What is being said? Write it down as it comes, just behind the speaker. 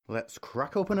Let's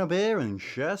crack open a beer and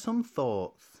share some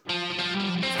thoughts.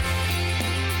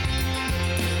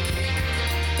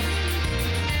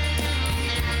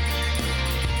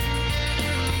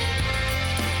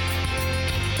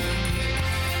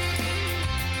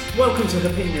 Welcome to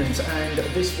Opinions, and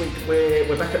this week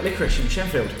we're back at Licorice in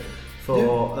Sheffield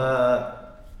for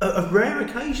a rare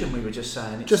occasion. We were just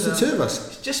saying, it's, just the two of us.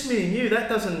 It's just me and you. That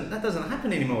doesn't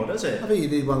happen anymore, does it? I think you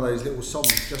need one of those little songs.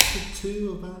 Just the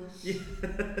two of us. Yeah.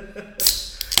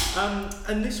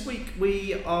 And this week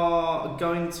we are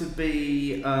going to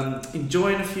be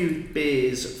enjoying a few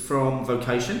beers from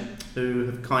Vocation, who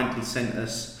have kindly sent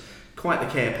us quite the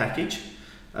care package.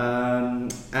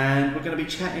 And we're going to be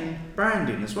chatting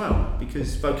branding as well,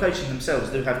 because Vocation themselves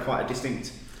do have quite a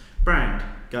distinct brand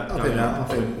going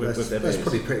on with their beers. That's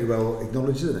probably pretty well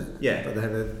acknowledged, isn't it? Yeah. But they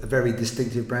have a very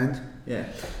distinctive brand. Yeah.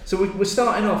 So we're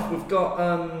starting off, we've got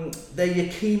their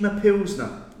Yakima Pilsner,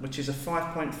 which is a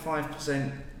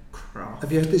 5.5% craft.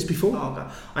 Have you had this before?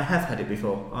 Oh, I have had it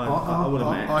before. I will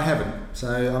admit. I haven't. So,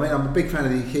 I mean, I'm a big fan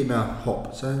of the Yakima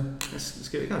hop. So, let's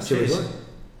give it a go. Cheers.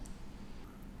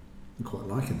 I'm quite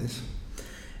liking this.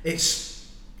 It's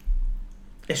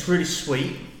really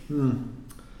sweet.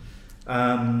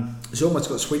 It's almost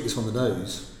got sweetness on the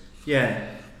nose. Yeah,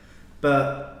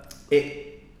 but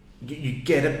you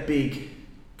get a big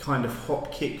kind of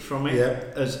hop kick from it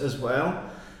as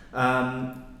well.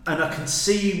 And I can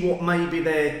see what maybe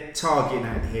they're targeting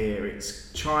at here.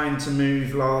 It's trying to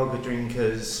move lager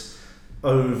drinkers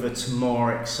over to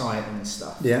more exciting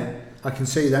stuff. Yeah, I can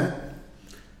see that.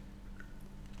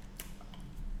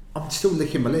 I'm still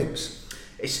licking my lips.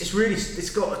 It's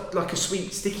got like a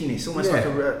sweet stickiness, almost like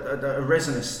a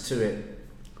resinous to it.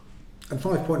 And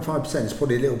 5.5% is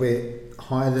probably a little bit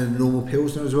higher than a normal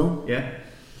Pilsner as well. Yeah.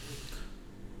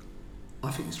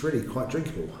 I think it's really quite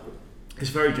drinkable. It's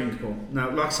very drinkable. Now,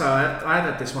 like I say, I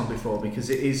had this one before because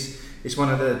it's one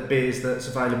of the beers that's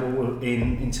available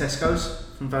in Tesco's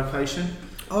from Vocation.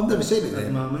 I've never seen it at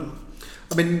the moment.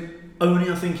 I mean, only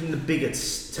I think in the bigger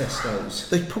Tesco's.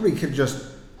 They probably could just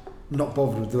not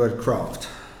bother with the word craft.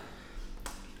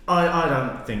 I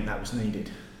don't think that was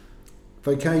needed.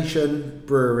 Vocation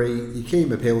Brewery,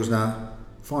 Yakima Pilsner,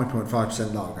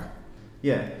 5.5% lager.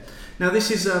 Yeah. Now this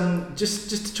is just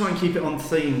to try and keep it on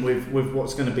theme with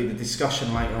what's going to be the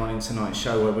discussion later on in tonight's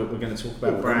show, where we're going to talk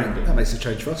about branding. That makes a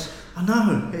change for us. I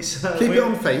know. It's keep it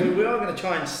on theme. We are going to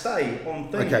try and stay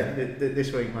on theme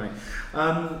this week, mate.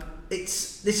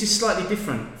 This is slightly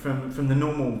different from the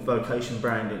normal Vocation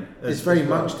branding. It's very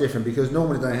much different because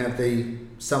normally they have the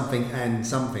something and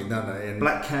something, don't they? And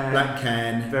black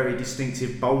can, very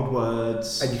distinctive, bold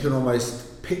words, and you can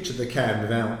almost picture the can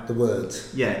without the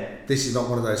words. Yeah, this is not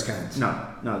one of those cans.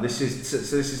 No. This is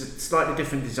a slightly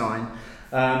different design.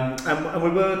 And we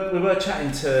were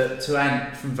chatting to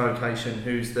Ant from Vocation,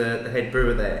 who's the head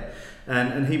brewer there.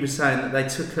 And he was saying that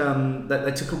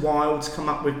they took a while to come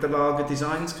up with the lager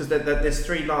designs, because there's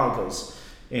 3 lagers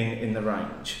in the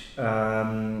range,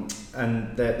 and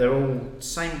they're all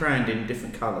same brand in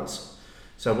different colours.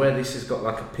 So where this has got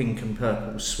like a pink and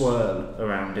purple swirl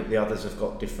around it, the others have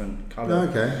got different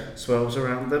colour swirls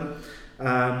around them.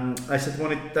 They said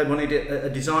they wanted a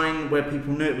design where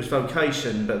people knew it was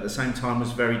Vocation, but at the same time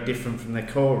was very different from their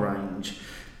core range,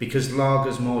 because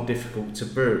lager's more difficult to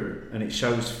brew and it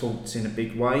shows faults in a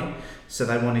big way. So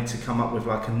they wanted to come up with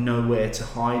like a nowhere to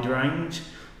hide range,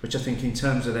 which I think in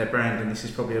terms of their branding, this is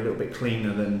probably a little bit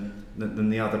cleaner than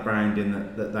the other branding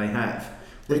that they have.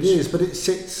 It is, but it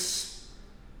sits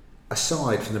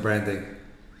aside from the branding.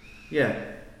 Yeah.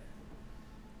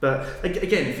 But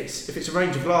again, if it's a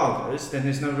range of lagers, then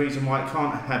there's no reason why it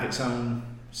can't have its own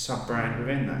sub-brand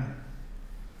within that.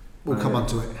 We'll come on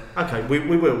to it. Okay,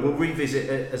 we will. We'll revisit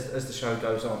it as the show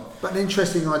goes on. But an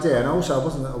interesting idea, and also I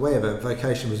wasn't aware that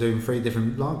Vocation was doing 3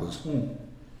 different lagers.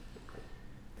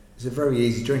 It's a very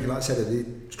easy drink, and like I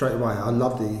said straight away, I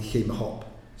love the Yakima hop.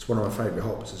 It's one of my favourite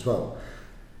hops as well.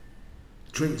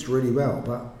 Drinks really well,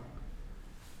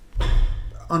 but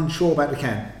unsure about the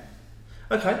can.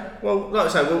 Okay, well, like I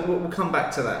say, we'll come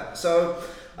back to that. So,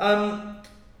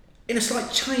 in a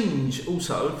slight change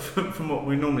also from what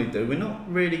we normally do, we're not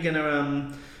really going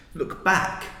to look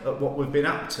back at what we've been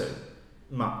up to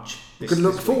much. We can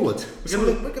look forward. We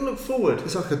can look forward.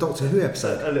 It's like a Doctor Who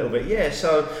episode. A little bit, yeah.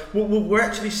 So we'll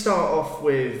actually start off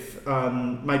with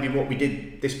maybe what we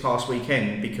did this past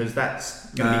weekend, because that's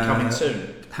going to be coming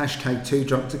soon. Hashtag too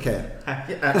drunk to care.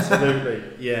 Absolutely,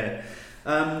 yeah.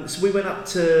 So we went up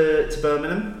to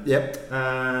Birmingham. Yep.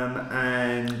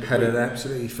 And had an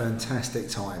absolutely fantastic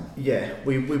time. Yeah,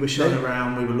 we were shown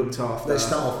around, we were looked after. Let's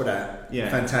start off with that. Yeah.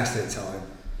 Fantastic time.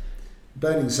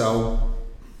 Burning Soul,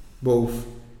 Wolf,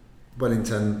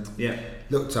 Wellington, Yeah.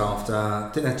 looked after,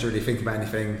 didn't have to really think about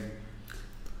anything.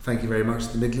 Thank you very much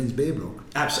to the Midlands Beer Blog.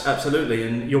 Absolutely,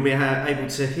 and you'll be able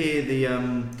to hear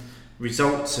the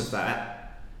results of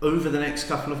that over the next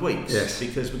couple of weeks. Yes.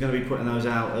 Because we're going to be putting those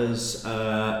out as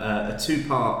a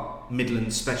 2-part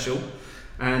Midlands special,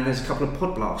 and there's a couple of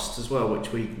pod blasts as well,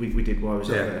 which we did while I was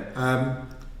out there.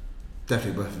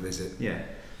 Definitely worth a visit. Yeah,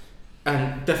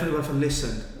 and definitely worth a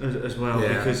listen as well,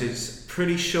 because it's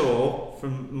pretty sure,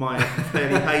 from my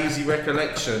fairly hazy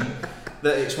recollection,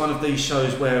 that it's one of these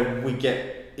shows where we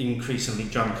get increasingly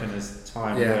drunken as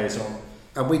time wears on.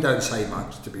 And we don't say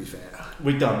much, to be fair.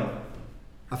 We don't.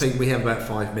 I think we have about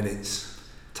 5 minutes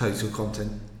total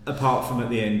content. Apart from at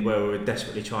the end where we were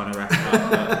desperately trying to wrap it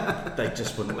up, but they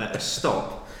just wouldn't let us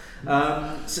stop.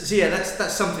 So yeah,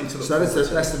 that's something to look forward to.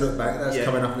 So that's the look back. That's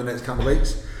coming up in the next couple of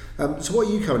weeks. So what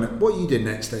are you coming up? What are you doing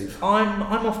next, Steve? I'm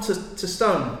off to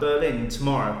Stone, Berlin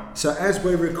tomorrow. So as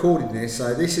we're recording this,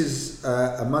 so this is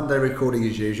a Monday recording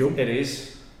as usual. It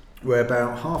is. We're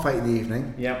about 8:30 in the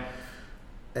evening. Yep.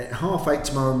 At 8:30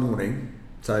 tomorrow morning,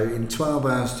 so in 12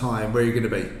 hours' time, where are you going to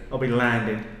be? I'll be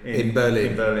landing in Berlin.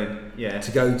 In Berlin, yeah.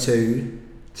 To go to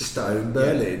Stone,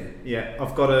 Berlin. Yeah.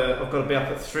 I've got to be up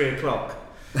at 3:00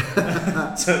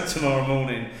 tomorrow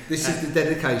morning. This is the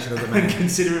dedication of the man. And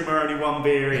considering we're only one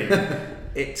beer in,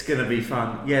 it's going to be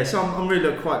fun. Yeah, so I'm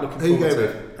really quite looking Who forward you to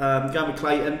going it. Going with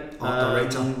Clayton.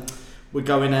 Art director. We're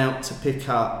going out to pick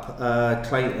up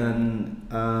Clayton.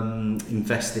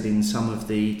 Invested in some of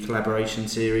the collaboration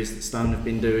series that Stone have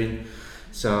been doing.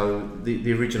 So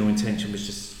the original intention was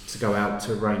just to go out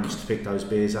to arrange to pick those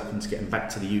beers up and to get them back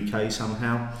to the UK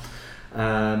somehow.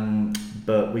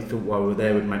 But we thought while we were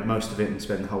there we'd make most of it and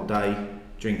spend the whole day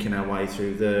drinking our way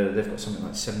through they've got something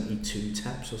like 72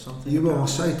 taps or something. You are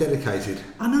so dedicated.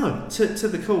 I know, to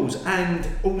the calls, and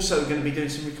also going to be doing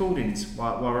some recordings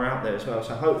while we're out there as well.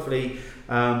 So hopefully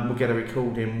we'll get a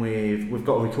recording we've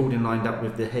got a recording lined up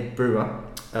with the head brewer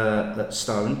at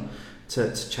Stone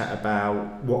to chat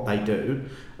about what they do,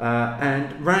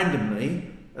 and randomly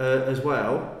as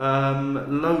well,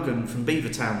 Logan from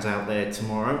Beavertown's out there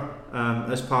tomorrow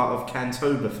as part of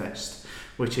Cantoberfest,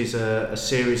 which is a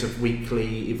series of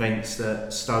weekly events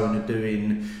that Stone are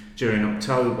doing during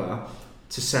October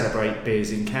to celebrate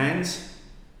beers in cans.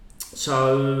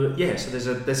 So so there's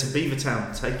a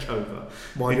Beavertown takeover.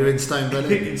 While you're in Stone,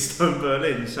 Berlin. In Stone,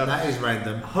 Berlin. So that is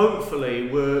random. Hopefully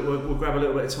we'll grab a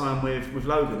little bit of time with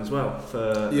Logan as well.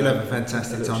 You'll have a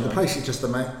fantastic time. The place is just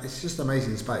it's just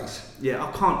amazing space. Yeah,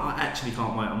 I actually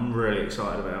can't wait. I'm really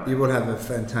excited about it. You will have a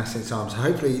fantastic time. So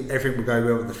hopefully everything will go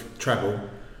well with the travel.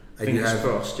 Fingers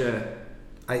crossed. Yeah.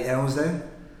 8 hours there.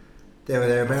 There or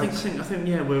thereabouts. I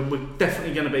think we're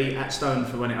definitely going to be at Stone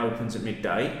for when it opens at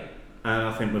midday. And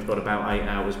I think we've got about 8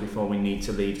 hours before we need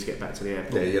to leave to get back to the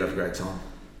airport. Yeah, you'll have a great time.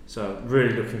 So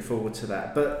really looking forward to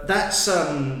that. But that's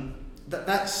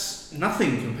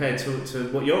nothing compared to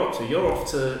what you're up to. You're off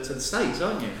to the States,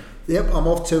 aren't you? Yep, I'm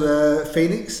off to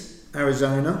Phoenix,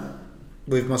 Arizona,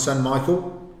 with my son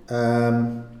Michael.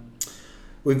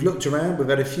 We've looked around. We've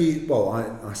had a few. Well,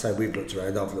 I say we've looked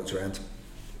around. I've looked around.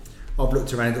 I've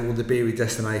looked around at all the beery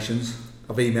destinations.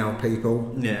 I've emailed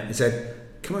people and said,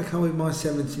 can I come with my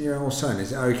 17-year-old son?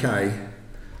 Is it okay?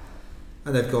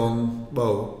 And they've gone,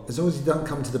 well, as long as he doesn't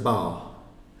come to the bar.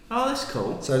 Oh, that's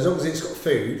cool. So as long as it's got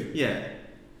food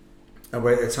and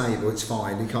we're at a table, it's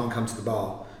fine. He can't come to the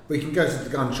bar. We can go to the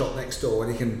gun shop next door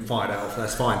and he can fire that off,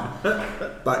 that's fine.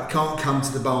 But can't come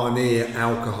to the bar near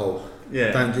alcohol.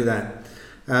 Yeah. Don't do that.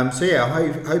 I'm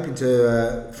hoping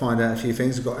to find out a few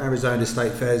things. We've got Arizona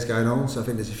State Fairs going on, so I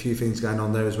think there's a few things going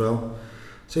on there as well.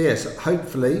 So yes,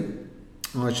 hopefully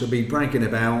I shall be bragging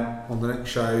about on the next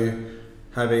show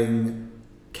having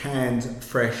canned,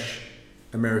 fresh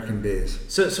American beers.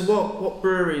 So what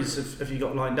breweries have you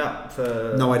got lined up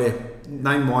for? No idea.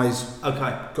 Name-wise,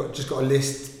 okay. Just got a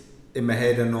list in my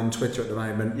head and on Twitter at the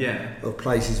moment of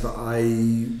places that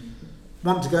I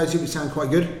want to go to, which sound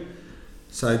quite good.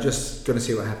 So just going to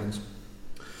see what happens.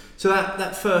 So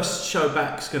that first show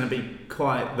back is going to be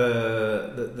quite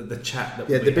the chat that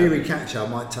the beery catch-up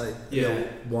might take a little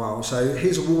while. So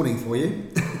here's a warning for you.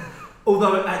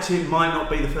 Although actually it might not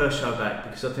be the first show back,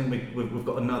 because I think we've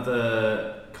got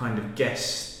another kind of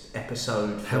guest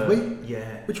episode. Have we?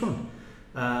 Yeah. Which one?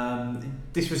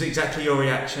 This was exactly your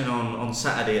reaction on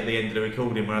Saturday at the end of the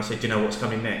recording where I said, do you know what's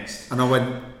coming next? And I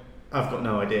went, I've got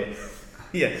no idea.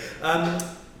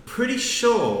 Pretty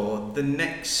sure the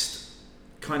next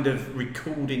kind of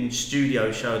recording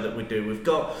studio show that we do, we've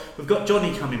got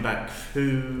Johnny coming back,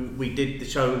 who we did the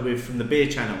show with from the Beer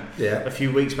Channel a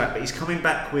few weeks back, but he's coming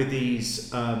back with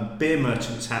his beer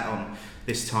merchant's hat on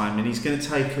this time, and he's going to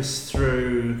take us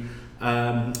through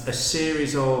a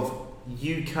series of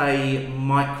UK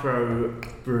micro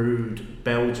brewed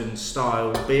Belgian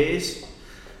style beers.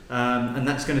 And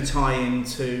that's going to tie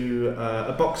into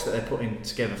a box that they're putting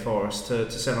together for us to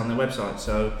sell on their website,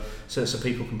 so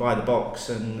people can buy the box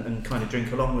and kind of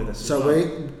drink along with us. So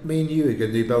me and you are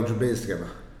going to do Belgian beers together.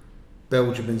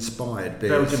 Belgium inspired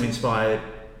beers. Belgium inspired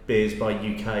beers by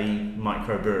UK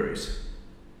microbreweries.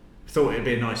 Thought it'd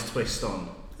be a nice twist on.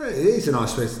 It is a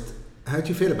nice twist. How do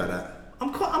you feel about that?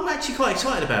 I'm actually quite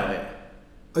excited about it.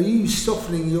 Are you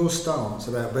softening your stance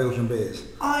about Belgian beers?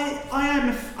 I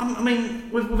am. I mean,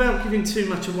 without giving too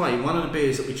much away, one of the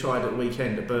beers that we tried at the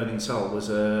weekend at Burning Soul was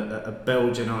a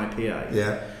Belgian IPA.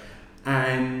 Yeah.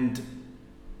 And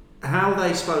how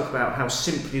they spoke about how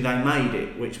simply they made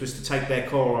it, which was to take their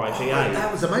core IPA. Oh,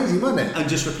 that was amazing, wasn't it? And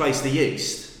just replace the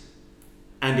yeast,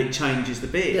 and it changes the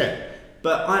beer. Yeah.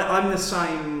 But I'm the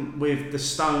same with the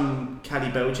Stone Cali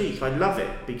Belgique. I love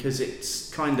it because it's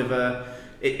kind of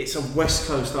it's a West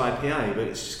Coast IPA, but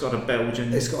it's just got a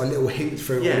Belgian. It's got a little hint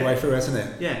through all the way through, hasn't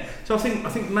it? Yeah. So I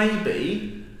think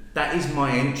maybe that is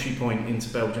my entry point into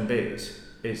Belgian beers.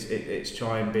 It's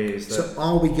trying beers. That So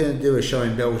are we going to do a show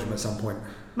in Belgium at some point?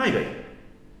 maybe.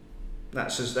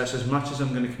 That's as much as I'm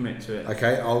going to commit to it.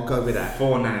 Okay, I'll go with that.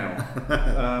 For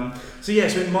now. So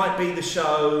it might be the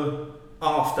show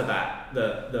after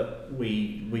that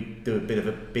we do a bit of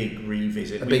a big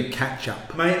revisit. A big catch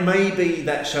up. Maybe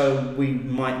that show we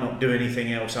might not do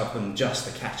anything else other than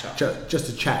just a catch up. Just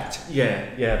a chat.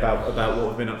 Yeah, about what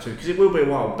we've been up to, because it will be a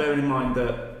while. Bearing in mind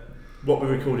that what we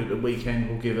recorded at the weekend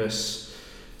will give us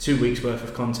 2 weeks worth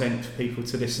of content for people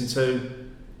to listen to.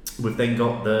 We've then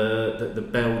got the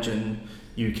Belgian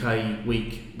UK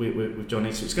week with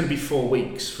Johnny, so it's going to be 4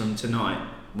 weeks from tonight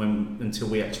until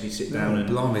we actually sit down and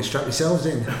blimey, strap yourselves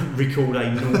in. record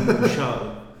a normal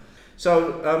show.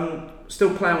 So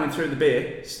still ploughing through the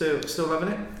beer, still loving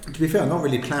it. To be fair, I'm not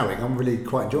really ploughing. I'm really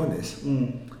quite enjoying this.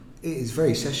 It is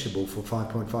very sessionable for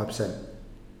 5.5%.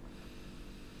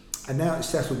 And now it's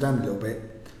settled down a little bit.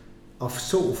 I've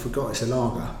sort of forgot it's a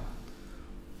lager.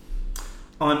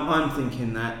 I'm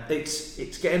thinking that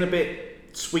it's getting a bit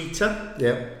sweeter.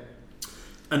 Yeah.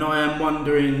 And I am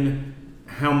wondering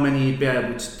how many you'd be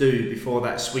able to do before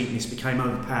that sweetness became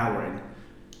overpowering,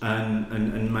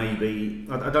 and maybe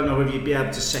I don't know whether you'd be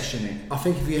able to session it. I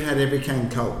think if you had every can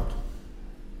cold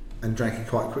and drank it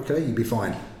quite quickly, you'd be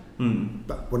fine.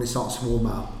 But when it starts to warm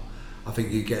up, I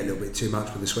think you get a little bit too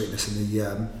much with the sweetness,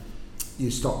 and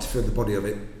you start to feel the body of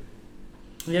it.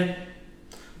 Yeah,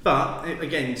 but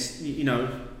again,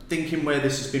 thinking where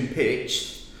this has been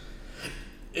pitched,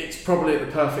 it's probably at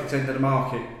the perfect end of the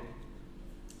market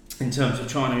in terms of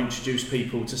trying to introduce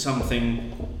people to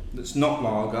something that's not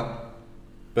lager,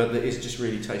 but that is just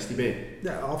really tasty beer.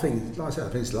 Yeah, I think, like I said, I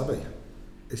think it's lovely.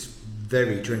 It's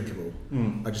very drinkable.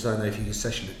 I just don't know if you can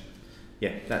session it.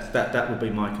 Yeah, that would be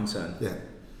my concern. Yeah.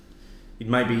 You'd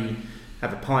maybe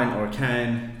have a pint or a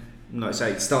can. Like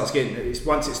I say,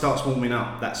 once it starts warming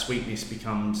up, that sweetness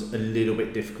becomes a little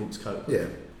bit difficult to cope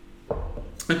with. Yeah.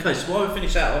 Okay, so while we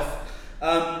finish that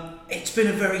off, it's been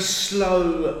a very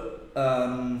slow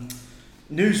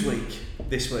news week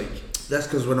this week. That's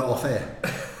because we're not off air.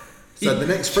 So the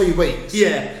next 3 weeks,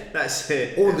 Yeah, that's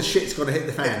it. all the shit's got to hit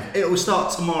the fan. It will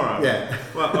start tomorrow. Yeah.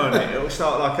 Well, won't it? It will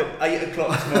start like at 8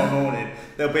 o'clock tomorrow morning.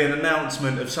 There'll be an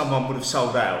announcement of someone would have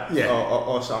sold out, Yeah.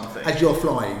 or something. As you're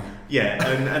flying. Yeah,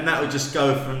 and that would just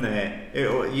go from there.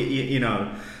 You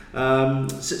know.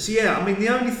 So yeah, I mean, the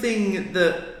only thing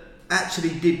that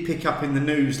actually did pick up in the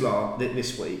news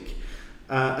this week,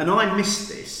 and I missed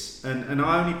this, and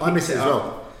I only picked missed it as up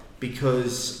well.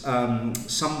 because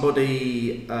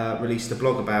somebody released a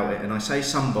blog about it, and I say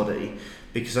somebody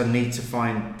because I need to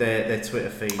find their Twitter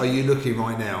feed. Are you looking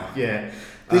right now? Yeah.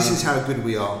 This is how good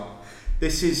we are.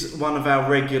 This is one of our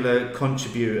regular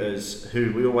contributors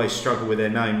who we always struggle with their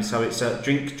names. So it's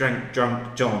Drink Drank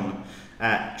Drunk John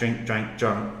at Drink Drank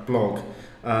Drunk blog.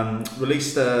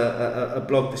 Released a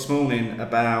blog this morning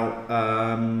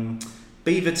about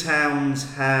Beaver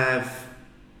Towns have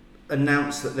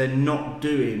announced that they're not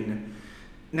doing.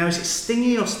 Now, is it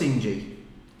stingy or stingy?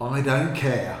 I don't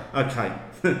care. Okay.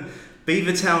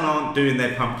 Beaver Town aren't doing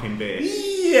their pumpkin beer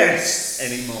Yes!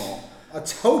 anymore. I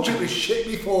told you it was shit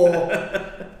before.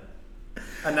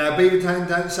 And now Beavertown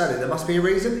don't sell it. There must be a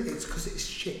reason. It's because it's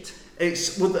shit.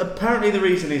 Apparently the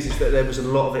reason is that there was a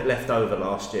lot of it left over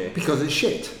last year. Because it's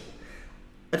shit.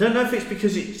 I don't know if it's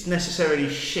because it's necessarily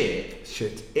shit.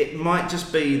 Shit. It might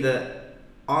just be that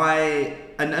I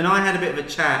had a bit of a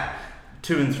chat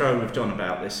to and fro with John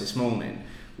about this morning.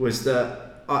 Was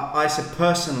that I said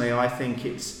personally I think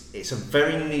it's a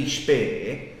very niche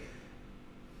beer.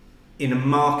 in a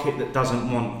market that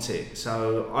doesn't want it.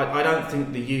 So I don't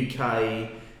think the UK,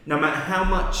 no matter how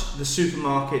much the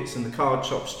supermarkets and the card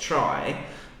shops try,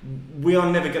 we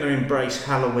are never going to embrace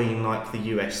Halloween like the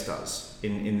US does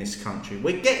in this country.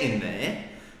 We're getting there,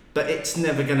 but it's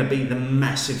never going to be the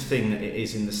massive thing that it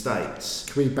is in the States.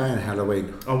 Can we ban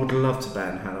Halloween? I would love to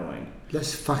ban Halloween.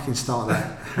 Let's fucking start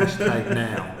that hashtag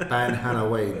now. Ban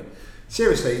Halloween.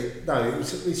 Seriously, no,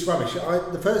 it's rubbish.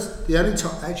 The only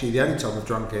time I've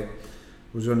drunk it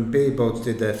was when Beer Bods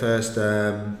did their first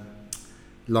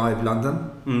live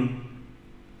London.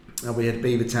 And we had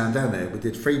Beavertown down there. We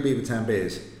did 3 Beavertown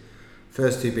beers.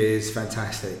 First 2 beers,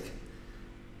 fantastic.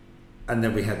 And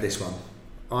then we had this one.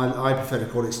 I prefer to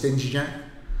call it Stingy Jack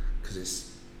because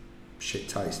it's shit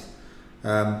taste.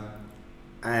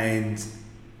 And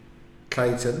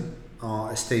Clayton,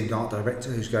 our esteemed art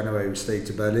director, who's going away with Steve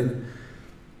to Berlin,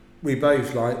 we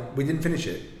both we didn't finish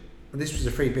it. And this was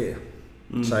a free beer.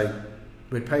 So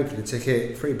we paid for the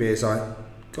ticket, 3 beers,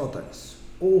 God, that's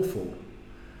awful.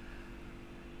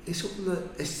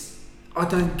 I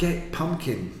don't get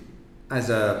pumpkin as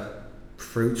a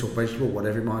fruit or vegetable,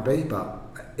 whatever it might be, but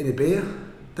in a beer,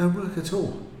 don't work at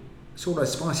all. It's all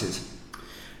those spices.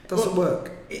 Doesn't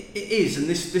work. It is, and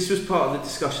this was part of the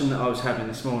discussion that I was having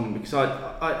this morning, because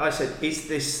I said, is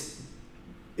this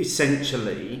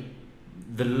essentially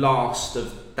the last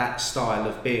of that style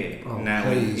of beer in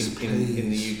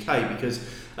the UK? Because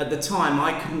at the time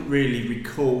I couldn't really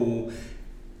recall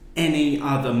any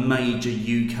other major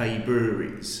UK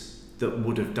breweries that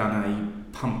would have done a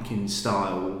pumpkin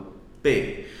style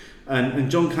beer. And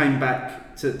John came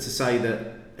back to say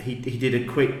that he did a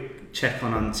quick check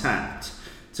on Untapped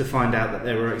to find out that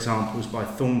there were examples by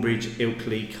Thornbridge,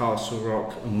 Ilkley, Castle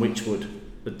Rock and Wychwood,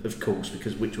 of course,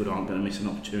 because Wychwood aren't going to miss an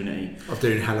opportunity of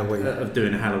doing Halloween. Of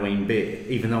doing a Halloween beer,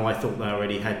 even though I thought they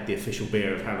already had the official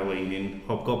beer of Halloween in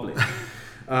Hobgoblin.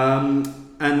 And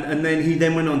then he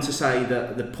went on to say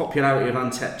that the popularity of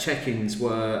Untapped check-ins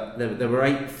were, there were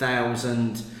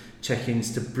 8,000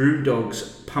 check-ins to Brewdog's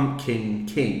Pumpkin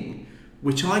King,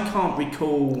 which I can't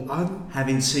recall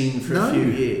having seen for a few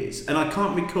years. And I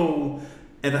can't recall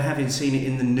ever having seen it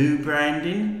in the new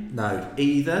branding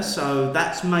either, so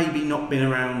that's maybe not been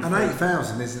around. And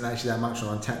 8,000 isn't actually that much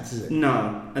on Untapped, is it?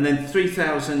 No. And then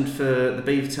 3,000 for the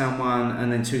Beavertown one,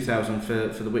 and then 2,000 for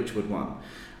the Wychwood one.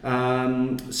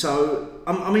 So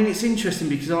I mean, it's interesting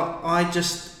because I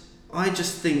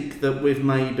just think that with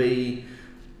maybe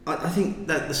I think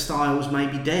that the style's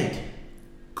maybe dead.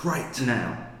 Great.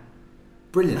 Now.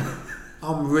 Brilliant.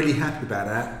 I'm really happy about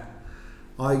that.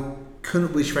 I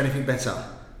couldn't wish for anything better.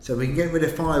 So we can get rid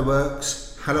of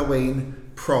fireworks, Halloween,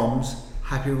 proms.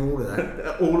 Happy with all of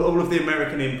that. all of the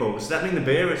American imports. Does that mean the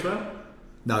beer as well?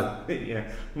 No. Yeah,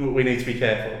 we need to be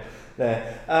careful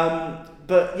there.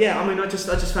 But yeah, I mean, I just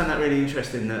found that really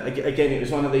interesting. That again, it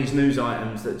was one of these news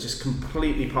items that just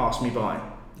completely passed me by.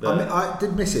 I mean, I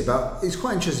did miss it, but it's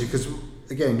quite interesting because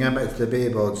again, going back to the Beer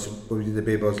Bods, when we did the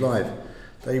Beer Bods live,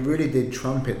 they really did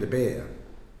trumpet the beer,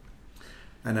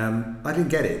 and I didn't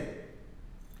get it.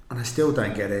 And I still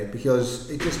don't get it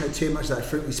because it just had too much of that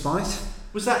fruity spice.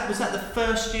 Was that the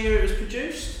first year it was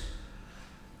produced?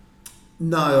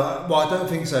 No, well I don't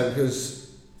think so because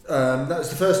that was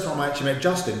the first time I actually met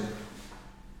Justin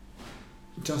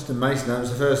Mason. That was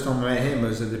the first time I met him,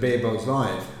 was at the Beer Bods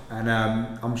live, and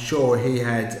I'm sure he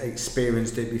had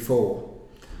experienced it before,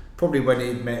 probably when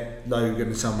he'd met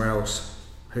Logan somewhere else.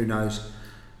 Who knows?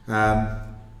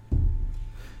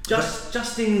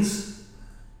 Justin's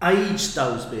aged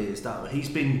those beers though. He's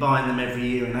been buying them every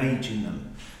year and aging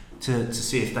them to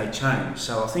see if they change.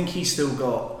 So I think he's still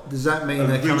got. Does that mean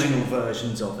original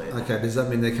versions of it? Okay. Does that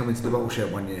mean they're coming to the bottle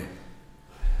shed one year?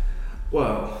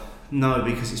 Well, no,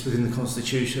 because it's within the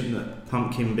constitution that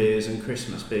pumpkin beers and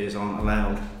Christmas beers aren't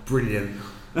allowed. Brilliant.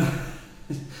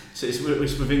 So it's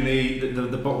within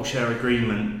the bottle share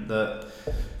agreement that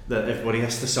everybody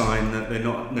has to sign that they're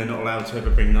not allowed to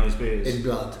ever bring those beers in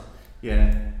blood.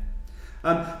 Yeah.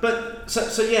 But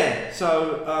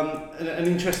an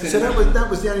interesting. So that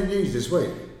was the only news this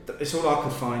week. It's all I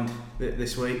could find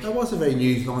this week. That was a very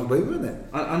news-like week, wasn't it?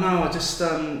 I know. I just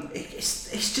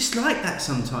it's just like that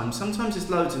sometimes. Sometimes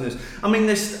it's loads of news. I mean,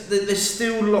 there's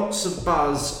still lots of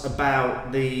buzz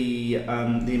about the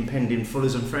impending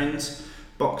Fullers and Friends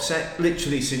box set.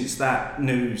 Literally since that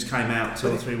news came out 2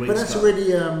 or 3 weeks ago. But that's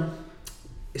really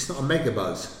it's not a mega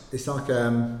buzz. It's like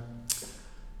a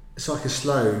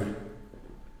slow,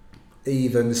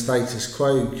 even status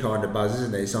quo kind of buzz,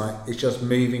 isn't it? It's like it's just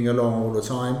moving along all the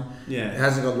time. Yeah. It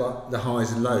hasn't got like the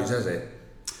highs and lows, has it?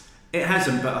 It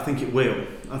hasn't, but I think it will.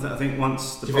 I think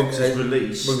once the box is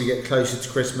released, when we get closer to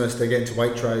Christmas, they get into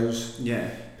Waitrose. Yeah.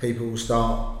 people will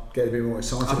start getting a bit more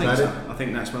excited I think about so. it. I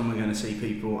think that's when we're going to see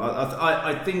people.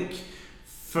 I think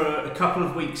for a couple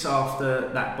of weeks after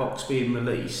that box being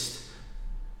released,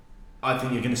 I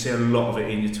think you're going to see a lot of it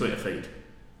in your Twitter feed.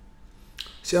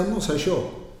 See, I'm not so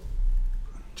sure.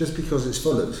 Just because it's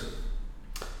Fuller's.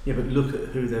 Yeah, but look at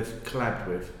who they've collabed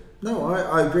with. No,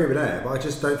 I agree with that, but I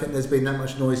just don't think there's been that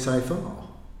much noise so far.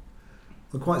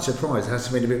 I'm quite surprised there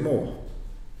hasn't been a bit more.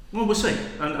 Well, we'll see.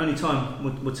 Only time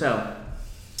will tell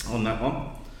on that one.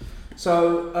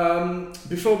 So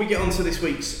before we get on to this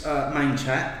week's main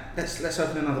chat, let's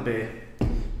open another beer.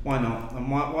 Why not? And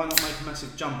why not make a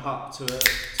massive jump up to a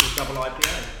double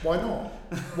IPA? Why not?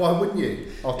 Why wouldn't you?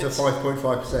 After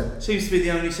 5.5%. Seems to be the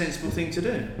only sensible thing to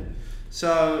do.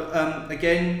 So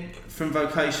again, from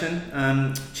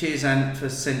Vocation, cheers Ant for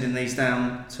sending these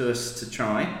down to us to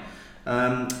try.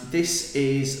 This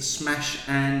is Smash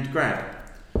and Grab,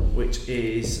 which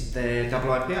is their double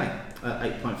IPA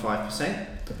at 8.5%.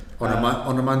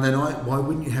 On a Monday night, why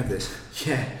wouldn't you have this?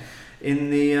 Yeah, in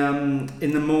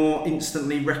the more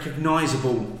instantly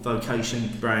recognisable Vocation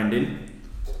branding.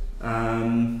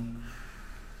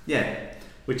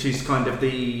 Which is kind of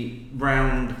the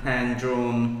round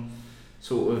hand-drawn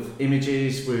sort of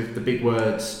images with the big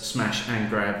words Smash and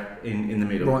Grab in the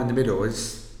middle. Right in the middle,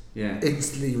 it's Yeah.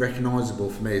 instantly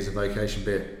recognisable for me as a Vocation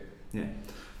beer. Yeah.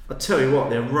 I tell you what,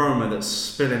 the aroma that's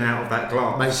spilling out of that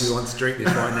glass Makes you want to drink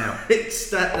this right now. It's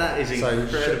that is So,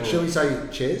 incredible. shall we say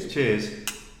cheers? Cheers.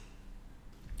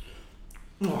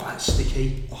 Oh, that's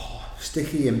sticky. Oh,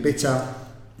 sticky and bitter,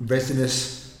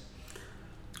 resinous.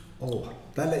 Oh,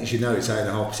 that lets you know it's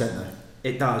 8.5% though.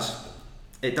 It does.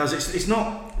 It does. It's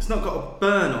not got a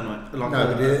burn on it. Like No,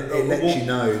 but it lets you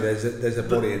know there's a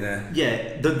body in there.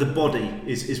 Yeah, the body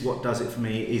is what does it for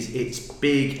me. It's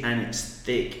big and it's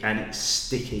thick and it's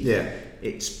sticky. Yeah.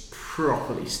 It's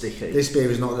properly sticky. This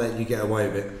beer is not letting you get away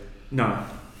with it. No.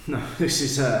 This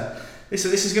is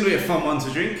going to be a fun one to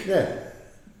drink. Yeah.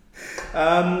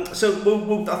 So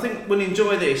we'll I think we'll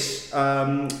enjoy this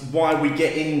while we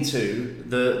get into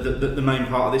the main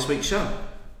part of this week's show.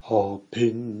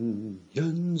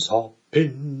 Opinions,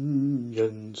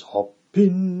 opinions,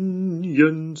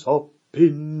 opinions,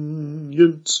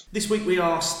 opinions. This week we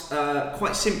asked,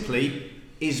 quite simply,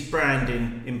 is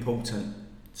branding important?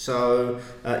 So,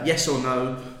 yes or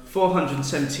no,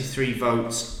 473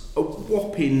 votes, a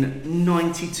whopping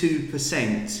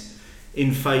 92%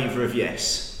 in favour of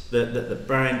yes, that the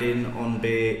branding on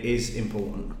beer is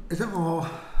important. Is that our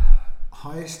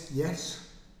highest yes?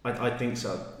 I think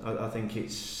so. I think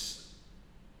it's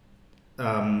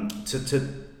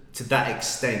to that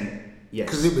extent, yes.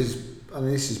 Because it was, I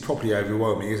mean, this is properly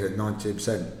overwhelming, isn't it?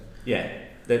 92%. Yeah,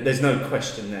 there's no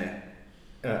question there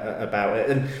about it.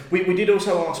 And we did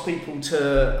also ask people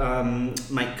to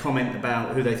make comment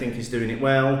about who they think is doing it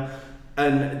well.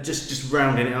 And just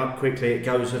rounding it up quickly, it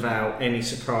goes without any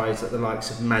surprise that the likes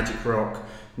of Magic Rock,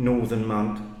 Northern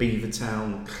Monk,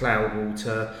 Beavertown,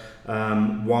 Cloudwater,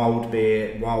 Wild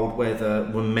Beer, Wild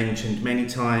Weather were mentioned many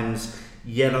times.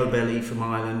 Yellow Belly from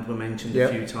Ireland were mentioned a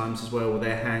few times as well with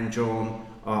their hand-drawn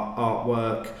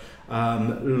artwork.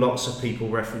 Lots of people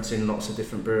referencing lots of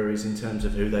different breweries in terms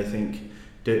of who they think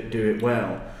do it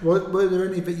well. Were there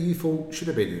any that you thought should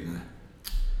have been in there?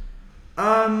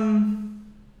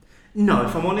 No,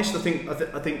 if I'm honest, I think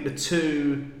the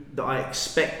two that I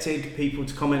expected people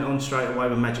to comment on straight away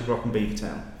were Magic Rock and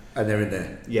Beavertown. And they're in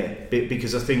there. Yeah,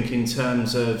 because I think in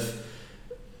terms of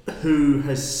who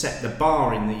has set the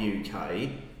bar in the UK,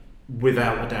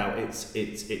 without a doubt, it's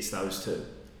those two.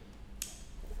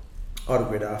 I'd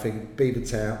agree with that. I think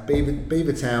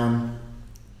Beavertown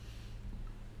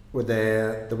with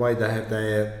the way they have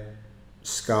their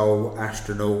skull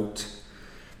astronaut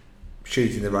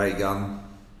shooting the ray gun,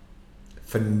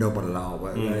 phenomenal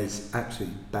artwork. It's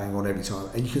absolutely bang on every time,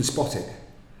 and you can spot it,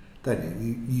 don't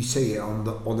you? You see it on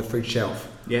the fridge shelf.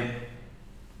 Yeah.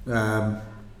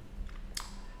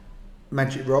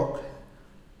 Magic Rock.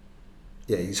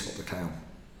 Yeah, you spot the clown.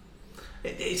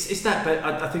 It's that, but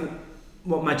I think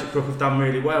what Magic Rock have done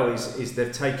really well is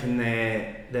they've taken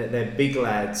their Big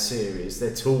Lad series,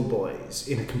 their Tall Boys,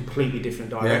 in a completely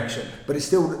different direction. Yeah. But it's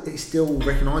still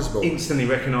recognisable. Instantly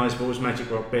recognisable as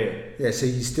Magic Rock beer. Yeah, so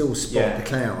you still spot the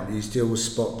clown, you still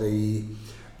spot the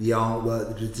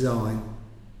artwork, the design.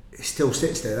 It still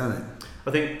sits there, doesn't it?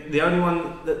 I think the only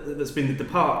one that's been the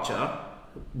departure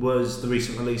was the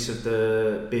recent release of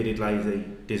the Bearded Lazy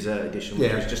Dessert Edition,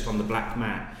 which was just on the black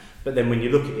mat. But then when you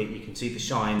look at it, you can see the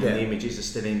shine and the images are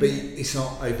still in but there. It's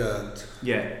not overt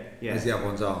as the other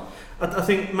ones are. I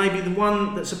think maybe the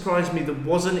one that surprised me that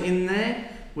wasn't in there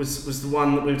was the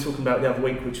one that we were talking about the other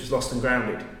week, which was Lost and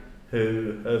Grounded.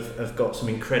 who have got some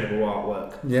incredible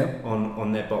artwork Yeah.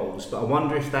 on their bottles. But I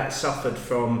wonder if that suffered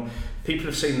from people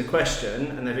have seen the question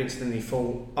and they've instantly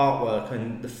thought artwork,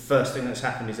 and the first thing that's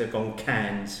happened is they've gone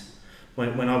cans.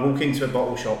 When I walk into a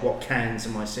bottle shop, what cans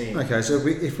am I seeing? Okay, so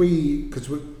because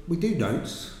we do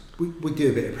notes, we do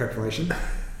a bit of preparation.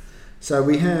 So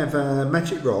we have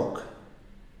Magic Rock,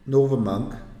 Northern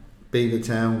Monk,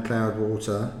 Beavertown,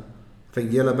 Cloudwater, I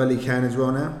think Yellow Belly can as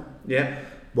well now. Yeah.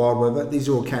 Wild Weather, these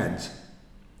are all cans.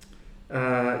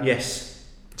 Yes.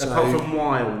 So- Apart from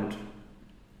Wild.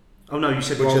 Oh no, you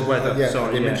said Which Wild are- Weather. Yeah, Sorry.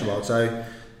 I didn't mention Wild. So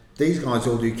these guys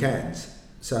all do cans.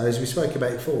 So as we spoke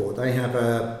about before, they have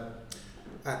a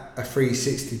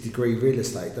 360-degree real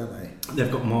estate, don't they?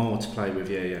 They've got more to play with.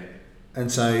 Yeah.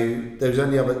 And so there was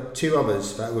only two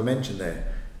others that were mentioned there,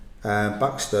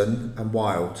 Buxton and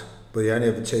Wild, were the only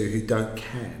other two who don't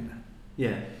can.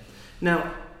 Yeah.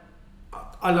 Now,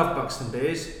 I love Buxton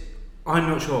beers. I'm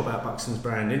not sure about Buxton's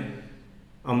branding.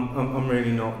 I'm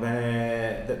really not.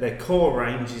 Their core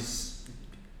range is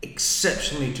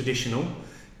exceptionally traditional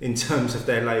in terms of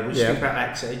their labels. Yeah. Think about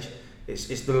Axe Edge.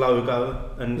 It's the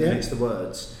logo and Yeah. it's the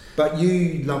words. But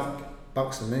you love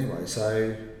Buxton anyway,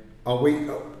 so are we?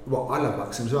 Well, I love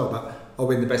Buxton as well, but are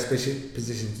we in the best position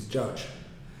to judge?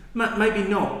 Maybe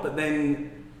not, but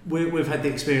then we've had the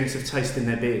experience of tasting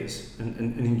their beers and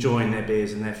enjoying their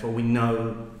beers, and therefore we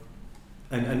know.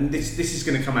 And this is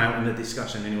going to come out in the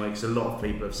discussion anyway, because a lot of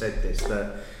people have said this,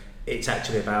 that it's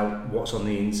actually about what's on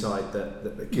the inside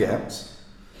that counts.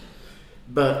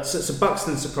 But so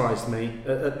Buxton surprised me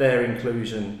at their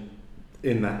inclusion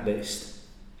in that list.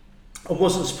 I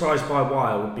wasn't surprised by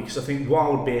Wild, because I think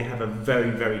Wild beer have a very,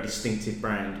 very distinctive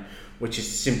brand, which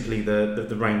is simply the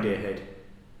reindeer head.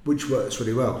 Which works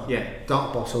really well. Yeah.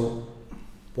 Dark bottle,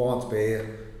 Wild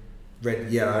beer,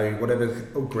 red, yellow, whatever,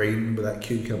 or green with that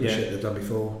cucumber Yeah. shit they've done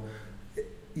before.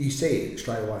 You see it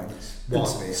straight away. It's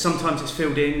Wild beer. Sometimes it's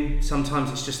filled in,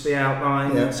 sometimes it's just the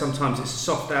outline, Yeah. sometimes it's a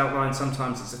soft outline,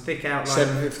 sometimes it's a thick outline.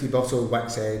 750 bottle,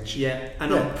 wax edge. Yeah,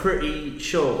 and Yeah. I'm pretty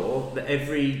sure that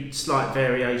every slight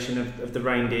variation of the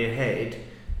reindeer head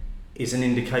is an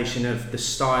indication of the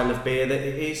style of beer that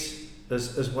it is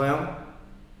as well.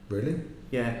 Really?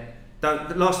 Yeah.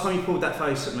 The last time you pulled that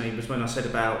face at me was when I said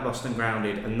about Lost and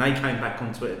Grounded, and they came back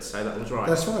on Twitter to say that was right.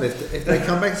 That's fine. If they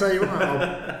come back and say you're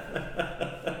right,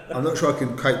 I'm not sure I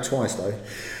can quote twice though.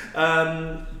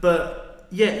 But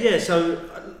yeah. So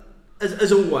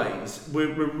as always,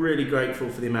 we're really grateful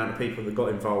for the amount of people that got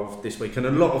involved this week, and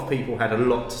a lot of people had a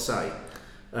lot to say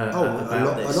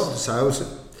about this. A lot to say.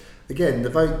 Again, the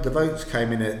votes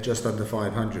came in at just under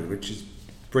 500, which is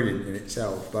brilliant in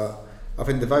itself. But I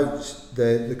think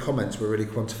the comments were really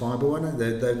quantifiable, weren't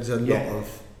they? There's a lot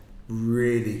of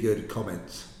really good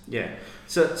comments. Yeah.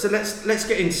 So let's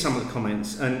get into some of the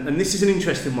comments, and this is an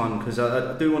interesting one, because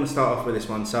I do want to start off with this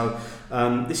one. So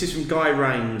this is from Guy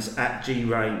Rains at G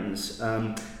Rains.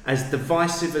 As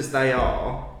divisive as they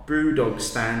are, Brewdog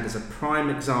stand as a prime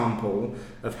example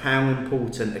of how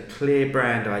important a clear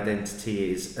brand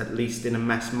identity is, at least in a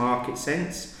mass market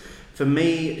sense. For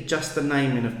me, just the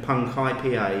naming of Punk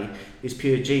IPA is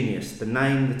pure genius. The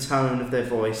name, the tone of their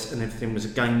voice, and everything was a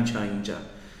game changer.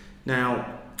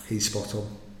 Now, He's spot on.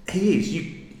 he is.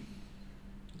 You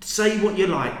say what you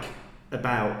like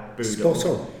about Brewdog. Spot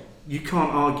on. You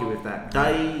can't argue with that.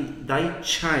 They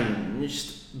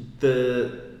changed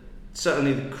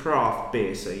certainly the craft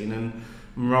beer scene, and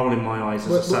I'm rolling my eyes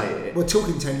as I say it. We're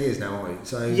talking 10 years now, aren't we?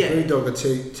 So Yeah. Brewdog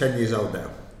are 10 years old now.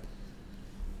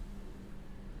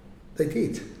 They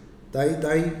did.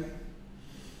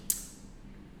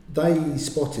 They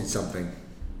spotted something.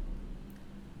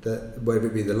 That whether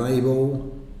it be the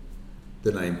label,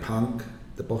 the name Punk,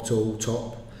 the bottle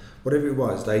top, whatever it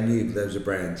was, they knew there was a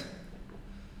brand.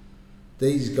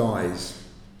 These guys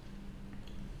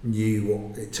knew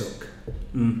what it took,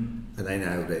 and they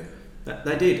nailed it.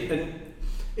 They did, and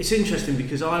it's interesting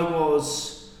because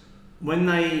when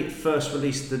they first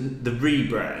released the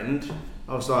rebrand,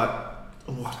 I was like,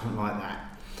 oh, I don't like that.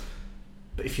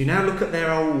 But if you now look at their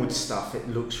old stuff, it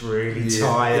looks really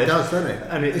tired. It does, doesn't it?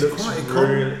 And it's looks quite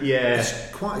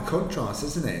it's quite a contrast,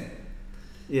 isn't it?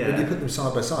 Yeah. When you put them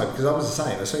side by side, because I was the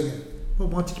same. I was saying, well,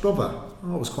 why did you bother?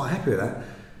 Oh, I was quite happy with that.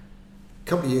 A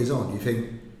couple of years on, you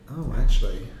think, oh,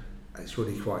 actually, it's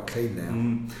really quite clean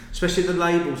now. Especially the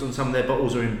labels on some of their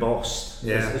bottles are embossed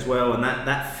as well, and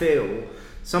that feel.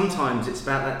 Sometimes it's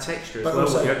about that texture as But well,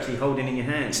 also, what you're actually holding in your It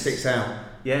hand. sticks out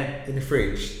Yeah. in the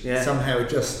fridge. Yeah. Somehow it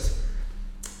just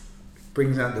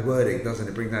brings out the wording, doesn't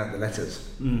it? Brings out the letters.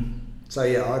 So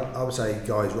yeah, I would say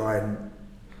guys, Ryan,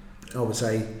 I would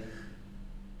say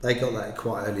they got that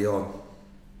quite early on.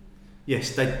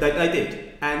 Yes, they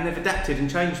did. and they've adapted and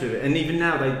changed with it. And even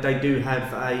now they do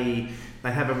have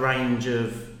a range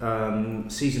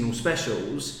of seasonal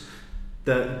specials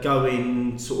that go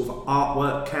in sort of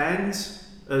artwork cans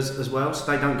as well.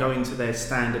 So they don't go into their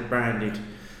standard branded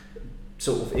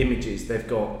sort of images. They've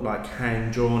got like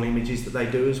hand drawn images that they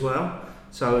do as well.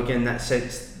 So again, that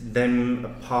sets them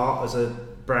apart as a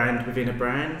brand within a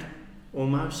brand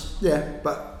almost. Yeah,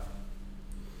 but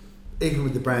even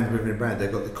with the brand within a brand,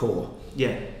 they've got the core.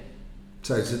 Yeah.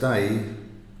 So today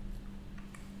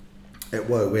at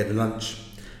work we had a lunch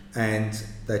and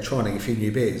they're trying a few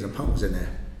new beers and Punk was in there,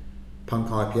 Punk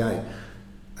IPA,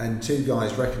 and two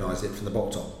guys recognised it from the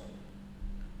bottle top.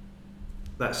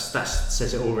 That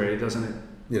says it all really, doesn't it?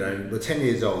 You know, we're 10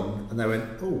 years on and they went,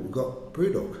 oh, we've got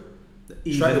Brewdog.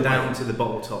 Even down to the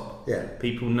bottle top. Yeah.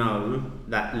 People know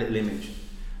that little image.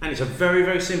 And it's a very,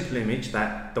 very simple image,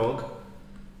 that dog.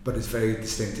 But it's very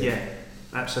distinctive. Yeah,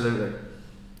 absolutely.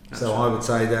 So I would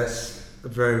say that's a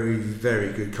very,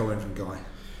 very good comment from Guy.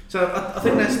 So I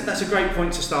think that's a great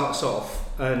point to start us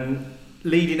off. And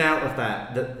leading out of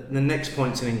that, the next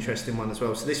point's an interesting one as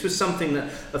well. So this was something that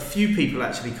a few people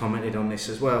actually commented on this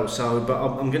as well. So, but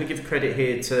I'm going to give credit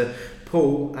here to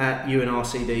Paul at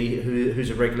UNRCD, who's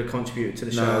a regular contributor to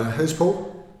the show. Who's Paul?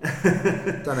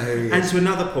 Don't know who he is. And to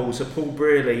another Paul, so Paul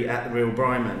Brearley at The Real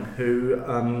Bryman, who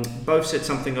both said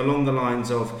something along the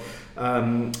lines of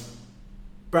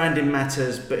branding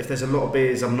matters, but if there's a lot of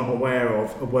beers I'm not aware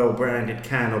of, a well-branded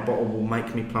can or bottle will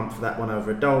make me plump for that one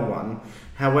over a dull one.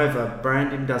 However,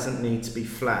 branding doesn't need to be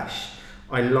flash.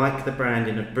 I like the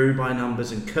branding of Brew by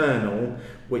Numbers and Kernel,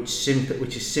 which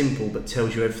is simple but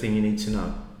tells you everything you need to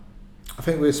know. I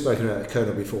think we've spoken about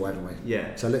Kernel before, haven't we?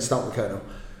 Yeah. So let's start with Kernel.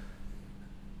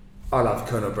 I love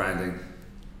Kernel branding.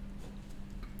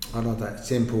 I love that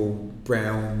simple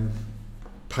brown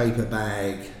paper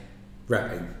bag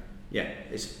wrapping. Yeah,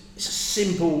 it's as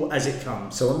simple as it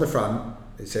comes. So on the front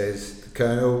it says the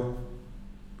kernel,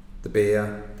 the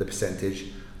beer, the percentage,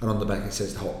 and on the back it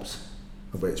says the hops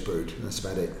of where it's brewed. And that's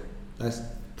about it. That's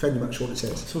pretty much all it says.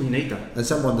 That's all you need though. And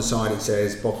somewhere on the side it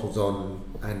says bottles on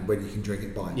and when you can drink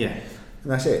it by. Yeah.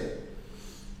 And that's it.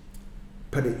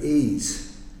 But it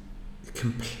is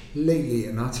completely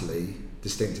and utterly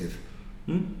distinctive.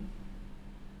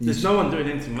 There's no one doing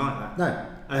anything like that. No.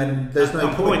 And there's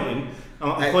no point.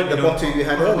 I'm pointing the bottle you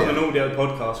had earlier. on an audio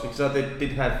podcast because I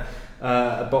did have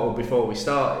a bottle before we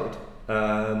started.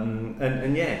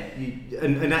 And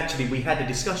actually we had a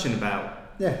discussion about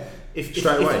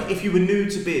if you were new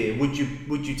to beer, would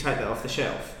you take that off the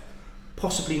shelf?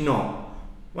 Possibly not.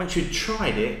 Once you'd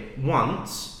tried it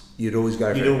once, you'd always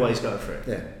go for it.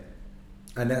 Yeah.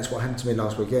 And that's what happened to me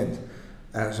last weekend.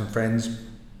 Out with some friends,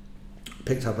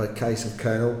 picked up a case of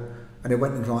Kernel, and it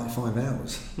went in like 5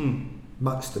 hours.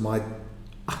 Much to my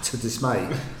utter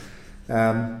dismay.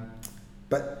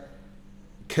 But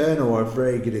Kernel are a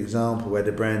very good example where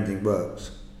the branding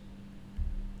works.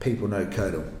 People know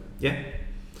Kernel. Yeah.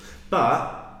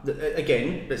 But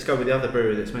again, let's go with the other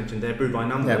brewery that's mentioned there, Brew by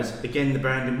Numbers. Yeah. Again, the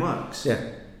branding works. Yeah.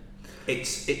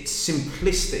 It's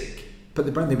simplistic. But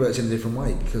the branding works in a different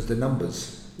way because the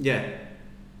numbers. Yeah.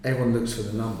 Everyone looks for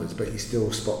the numbers, but you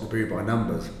still spot the Brew by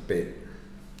Numbers bit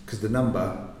because the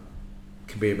number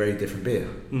can be a very different beer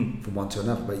from one to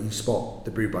another. But you spot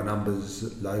the Brew by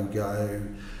Numbers logo,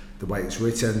 the way it's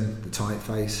written, the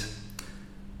typeface.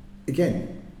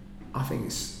 Again, I think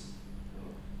it's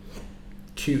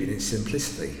cute in its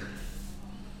simplicity.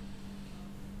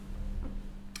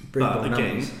 Brew by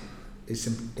Numbers. It's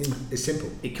simple.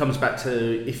 It comes back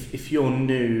to if you're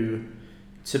new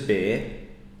to beer,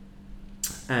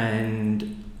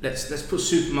 and let's put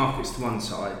supermarkets to one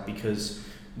side because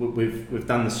we've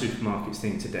done the supermarkets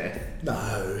thing to death.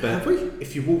 No, but have we?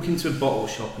 If you walk into a bottle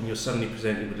shop and you're suddenly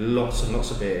presented with lots and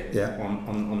lots of beer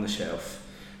on the shelf,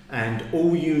 and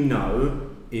all you know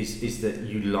is that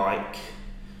you like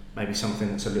maybe something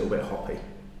that's a little bit hoppy.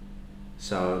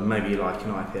 So maybe you like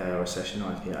an IPA or a session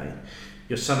IPA.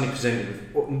 You're suddenly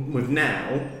presented with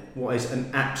now what is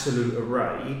an absolute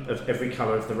array of every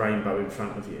colour of the rainbow in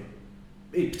front of you,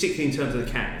 particularly in terms of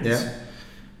the cans. Yeah.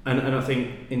 And I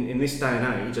think in this day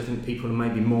and age, I think people are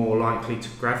maybe more likely to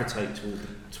gravitate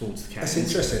towards the cans. That's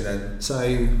interesting then.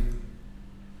 So,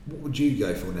 what would you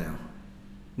go for now?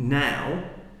 Now?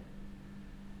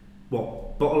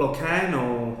 What, bottle or can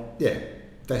or? Yeah,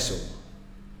 vessel.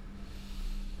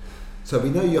 So we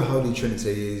know your holy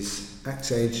trinity is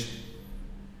Axe Edge,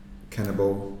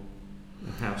 Cannibal,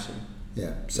 and Howson.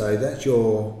 Yeah, so that's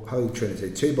your holy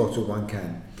trinity, 2 bottles, 1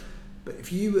 can. But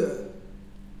if you were,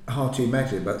 hard to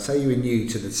imagine, but say you were new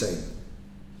to the scene,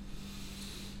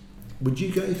 would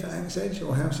you go for Axe Edge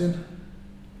or Howson?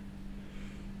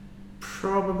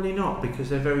 Probably not, because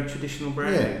they're very traditional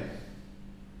branding.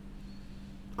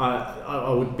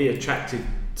 I would be attracted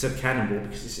to Cannonball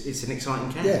because it's an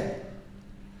exciting can. Yeah.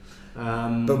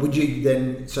 But would you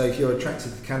then, so if you're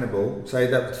attracted to Cannonball, say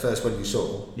that was the first one you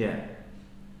saw, Yeah.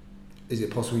 is it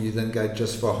possible you then go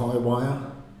just for High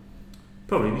Wire?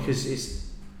 Probably, because it's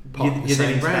Part of the you're then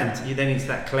same into brand. that, you're then into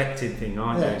that collected thing,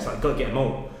 aren't you? Yeah. It's like, got to get them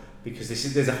all, because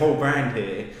there's a whole brand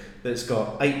here that's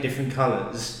got 8 different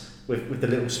colours with the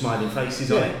little smiling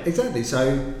faces on it. Exactly.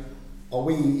 So are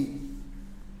we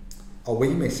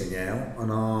missing out,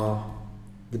 and are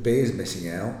the beers missing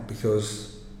out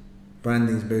because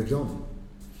branding's moved on?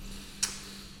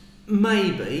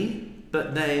 Maybe,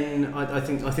 but then I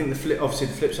think the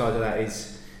flip side of that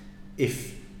is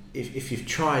if you've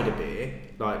tried a beer,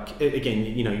 like again,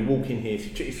 you know, you walk in here,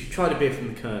 if you've tried a beer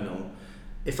from the Colonel,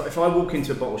 if I walk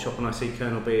into a bottle shop and I see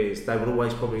Colonel beers, they would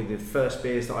always probably be the first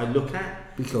beers that I look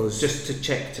at, Because just to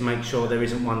check to make sure there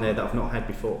isn't one there that I've not had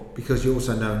before. because you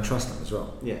also know and trust them as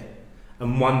well. Yeah.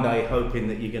 And one day hoping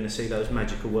that you're going to see those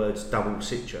magical words double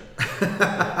Citra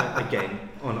again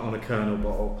on a Colonel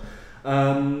bottle.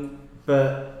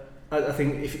 But I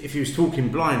think if you was talking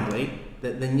blindly,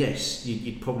 then yes,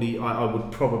 I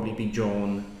would probably be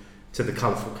drawn to the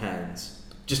colourful cans,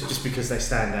 just because they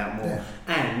stand out more,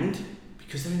 and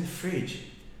because they're in the fridge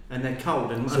and they're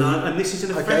cold. And this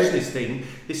isn't a freshness thing.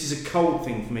 This is a cold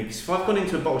thing for me. Because if I've gone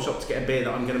into a bottle shop to get a beer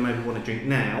that I'm going to maybe want to drink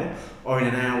now or in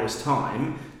an hour's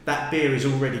time, that beer is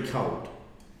already cold.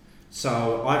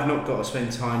 So I've not got to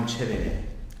spend time chilling it.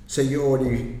 So not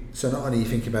only are you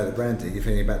thinking about the branding, you're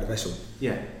thinking about the vessel.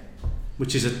 Yeah.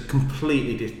 Which is a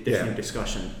completely different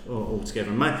discussion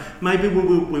altogether. Maybe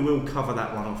we will cover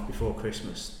that one off before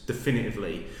Christmas,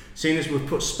 definitively. Seeing as we've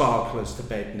put sparklers to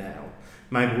bed now,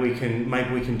 maybe we can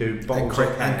do bottles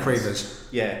and creamers.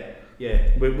 Yeah,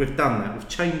 we've done that. We've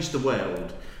changed the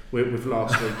world with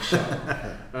last week's show.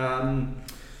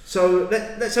 So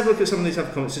let's have a look at some of these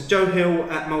other comments. So Joe Hill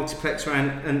at Multiplex ran,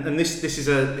 and this was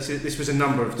a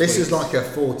number of tweets. This is like a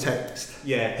full text.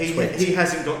 Yeah, he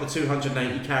hasn't got the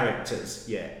 280 characters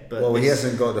yet, but he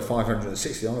hasn't got the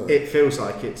 560 either. It feels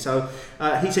like it. So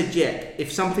he said,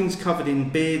 if something's covered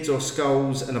in beards or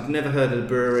skulls and I've never heard of the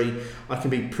brewery, I can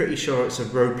be pretty sure it's a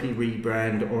ropey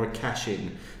rebrand or a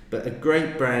cash-in. But a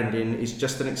great branding is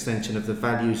just an extension of the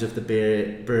values of the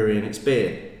brewery and its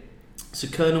beer. So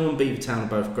Colonel and Beavertown are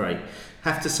both great.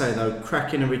 Have to say though,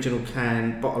 cracking original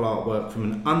can bottle artwork from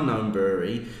an unknown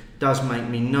brewery does make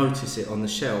me notice it on the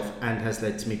shelf and has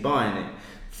led to me buying it.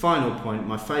 Final point,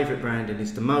 my favourite branding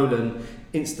is the Molen,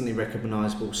 instantly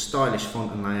recognisable, stylish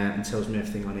font and layout, and tells me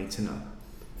everything I need to know.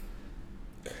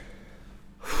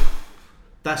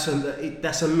 That's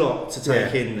a lot to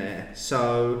take in there.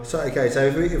 So okay, so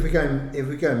if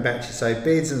we're going back to say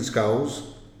beards and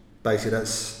skulls, basically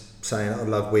that's saying I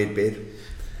love weird beard.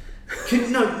 I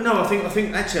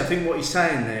think what he's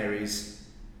saying there is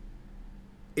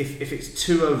if it's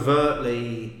too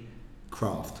overtly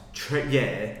craft,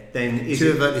 then is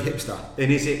too it overtly hipster? Then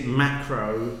is it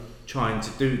macro trying to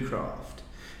do craft?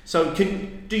 So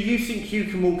do you think you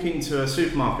can walk into a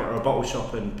supermarket or a bottle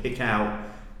shop and pick out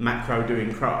macro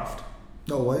doing craft?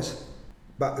 Not always,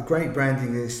 but a great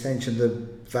branding extension of the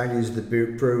values of the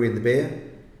brewery and the beer.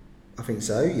 I think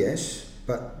so, yes,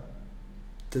 but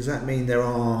does that mean there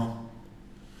are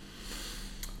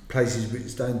places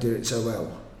which don't do it so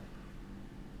well?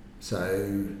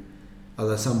 So are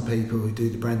there some people who do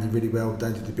the branding really well,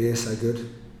 don't do the beer so good?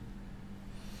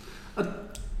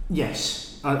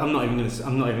 Yes, I'm not even going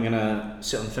to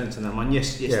sit on the fence on that one.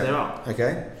 Yes, there are.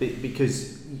 Okay.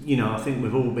 Because I think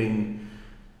we've all been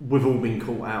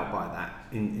caught out by that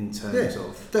in terms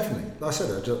of definitely. Like I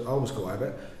said, I was caught out of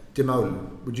it.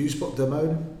 Demolen. Would you spot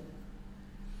Demolen?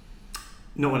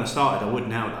 Not when I started. I would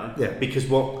now though. Yeah. Because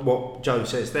what Joe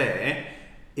says there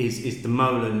is the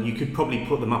Molen. You could probably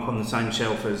put them up on the same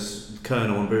shelf as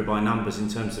Colonel and Brew by Numbers in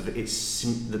terms of the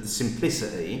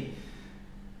simplicity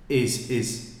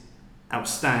is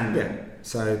outstanding. Yeah.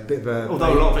 So a bit of a.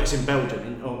 Although a lot of it's in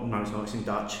Belgian. Oh no, it's not. It's in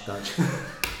Dutch.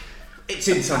 It's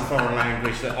in some foreign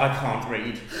language that I can't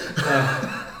read.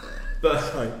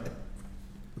 But right.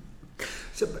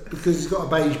 So, because it's got a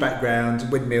beige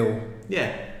background, windmill.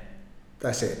 Yeah.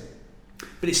 That's it.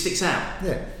 But it sticks out.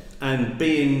 Yeah. And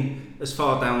being as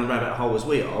far down the rabbit hole as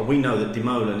we are, we know that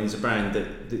Demolen is a brand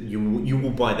that you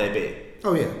will buy their beer.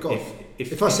 Oh yeah, God.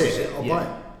 If I see it, I'll buy it.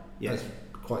 Yeah. That's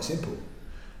quite simple.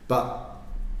 But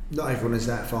not everyone is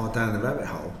that far down the rabbit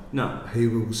hole. No.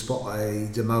 Who will spot a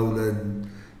Demolen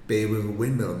beer with a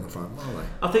windmill on the front,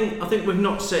 are they? I think we've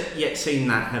not yet seen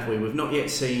that, have we? We've not yet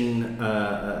seen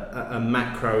a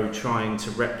macro trying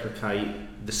to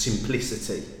replicate the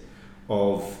simplicity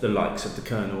of the likes of the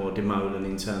Colonel or Demolan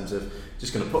in terms of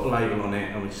just going to put a label on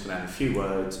it and we're just going to add a few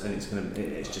words and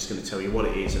it's just going to tell you what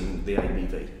it is and the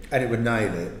ABV. And it would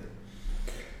nail it.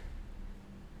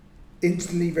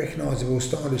 Instantly recognisable,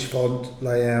 stylish font,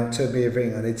 layout, tell me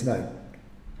everything I need to know.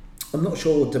 I'm not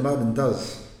sure Demolan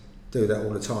does do that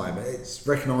all the time. It's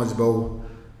recognisable,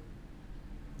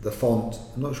 the font,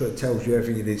 I'm not sure it tells you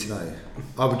everything you need to know.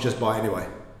 I would just buy it anyway.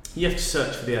 You have to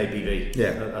search for the ABV,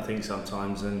 Yeah. I think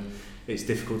sometimes, and it's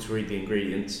difficult to read the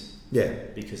ingredients Yeah,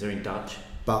 because they're in Dutch.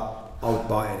 but I would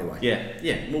buy it anyway.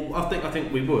 Yeah. Well, I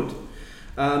think we would.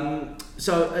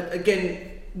 So again,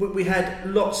 we had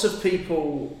lots of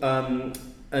people, and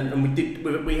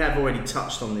we have already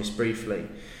touched on this briefly,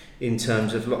 in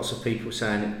terms of lots of people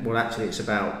saying, well, actually, it's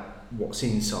about what's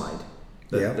inside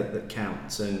that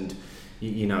counts, and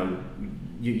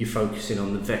you're focusing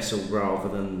on the vessel rather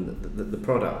than the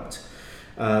product.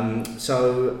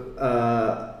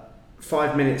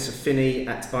 5 minutes of Finney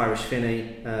at Irish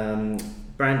Finney.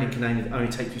 Branding can only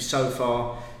take you so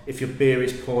far. If your beer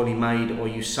is poorly made or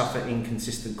you suffer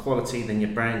inconsistent quality, then your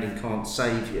branding can't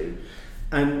save you.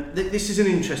 And this is an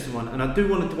interesting one, and I do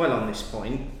want to dwell on this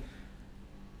point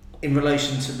in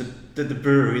relation to the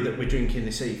brewery that we're drinking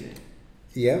this evening.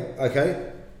 Yeah,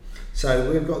 okay.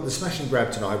 So we've got the Smash and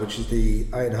Grab tonight, which is the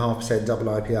 8.5% double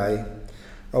IPA.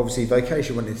 Obviously,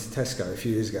 Vocation went into Tesco a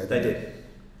few years ago. They did.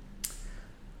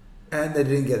 And they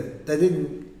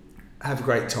didn't have a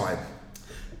great time.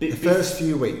 The first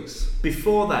few weeks.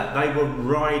 Before that, they were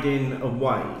riding a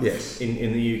wave Yes.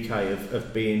 in the UK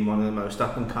of being one of the most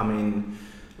up and coming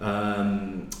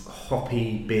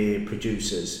hoppy beer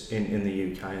producers in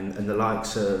the UK, and the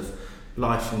likes of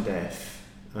Life and Death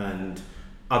and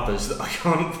others that I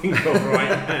can't think of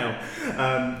right now.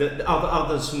 The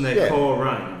others from their core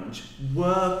range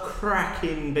were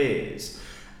cracking beers,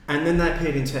 and then they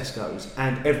appeared in Tesco's,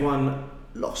 and everyone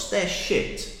lost their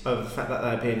shit over the fact that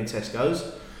they appeared in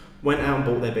Tesco's. Went out and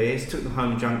bought their beers, took them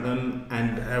home and drank them,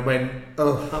 and went,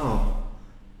 that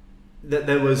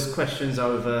there was questions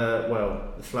over,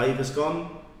 well, the flavour's gone,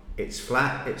 it's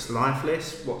flat, it's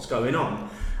lifeless, what's going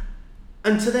on?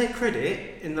 And to their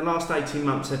credit, in the last 18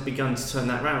 months, they've begun to turn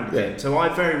that round again. Yeah. So I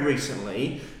very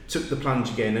recently took the plunge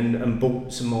again and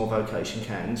bought some more Vocation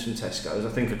cans from Tesco's. I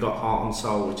think I got Heart and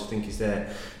Soul, which I think is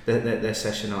their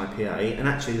session IPA, and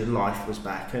actually the life was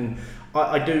back. And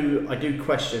I do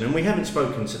question, and we haven't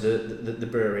spoken to the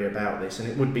brewery about this, and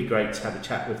it would be great to have a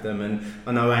chat with them. And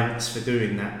I know Ant's for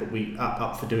doing that, but we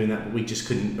up for doing that, but we just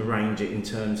couldn't arrange it in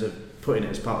terms of putting it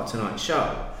as part of tonight's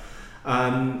show.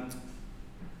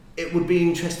 It would be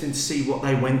interesting to see what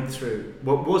they went through.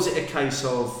 What was it? A case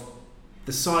of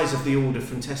the size of the order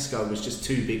from Tesco was just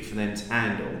too big for them to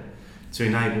handle to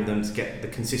enable them to get the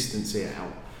consistency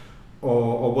out?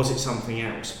 Or was it something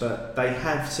else? But they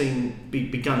have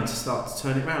begun to start to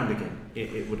turn it around again,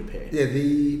 it would appear. Yeah,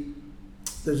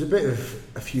 there's a bit of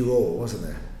a furore, wasn't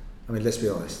there? I mean, let's be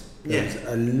honest. There's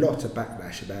a lot of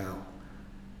backlash about,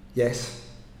 yes,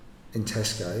 in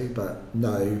Tesco, but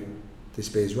no, this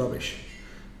beer's rubbish.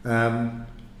 I'm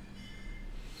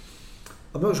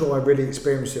not sure I really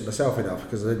experienced it myself enough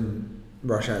because I didn't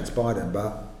rush out and buy them,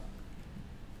 but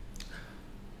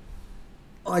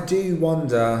I do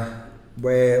wonder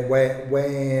where it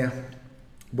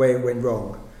went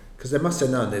wrong, because they must have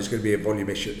known there's going to be a volume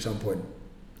issue at some point.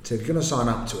 So if you're going to sign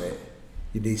up to it,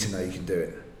 you need to know you can do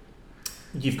it.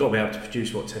 You've got to be able to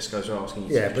produce what Tesco's are asking you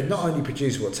to Yeah, produce. but not only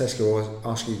produce what Tesco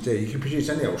are asking you to do, you can produce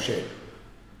any old shit.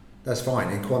 That's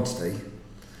fine in quantity,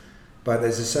 but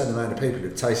there's a certain amount of people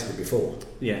who've tasted it before.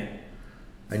 Yeah.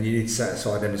 And you need to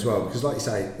satisfy them as well, because like you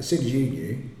say, as soon as you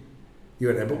knew, you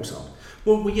went there and bought some.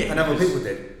 Well, yeah. And other people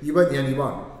did. You weren't the only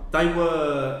one. They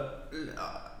were...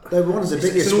 They were one of the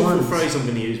biggest It's an awful ones. phrase I'm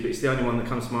going to use, but it's the only one that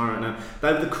comes to mind right now.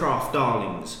 They were the craft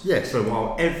darlings. Yes. For a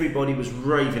while. Everybody was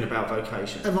raving about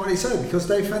Vocation. And rightly so, because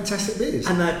they're fantastic beers.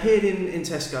 And they appeared in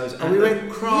Tesco's, and we the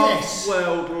went, craft yes.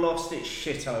 world lost its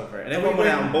shit over it. And And everyone we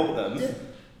went out went- and bought them,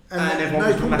 Yeah. and everyone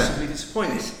no was problem. massively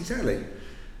disappointed. Yes, exactly.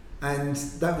 And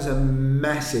that was a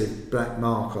massive black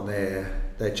mark on their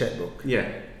checkbook Yeah.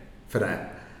 for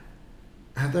that.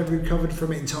 Have they recovered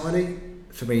from it entirely?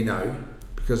 For me, no,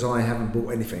 because I haven't bought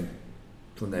anything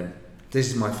from them. This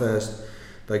is my first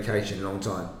Vocation in a long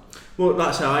time. Well, like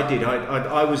I say, I did.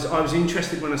 I was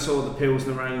interested when I saw the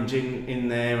Pilsner range in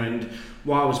there, and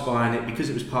while I was buying it, because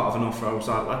it was part of an offer, I was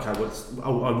like, okay,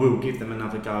 well, I will give them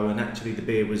another go. And actually, the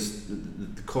beer was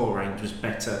the core range was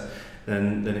better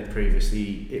than it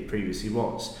previously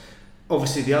was.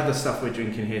 Obviously, the other stuff we're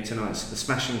drinking here tonight, so the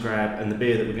Smash and Grab and the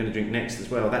beer that we're going to drink next as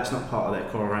well, that's not part of their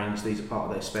core range. These are part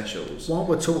of their specials. While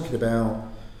we're talking about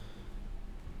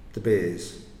the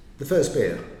beers, The first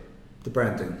beer, the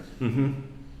branding. Mm-hmm.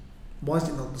 Why is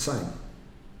it not the same?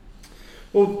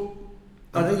 Well,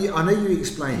 I know you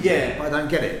explained Yeah. it, but I don't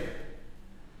get it.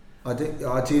 I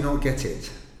do not get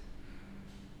it.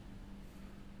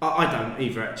 I don't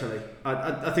either, actually.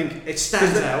 I think it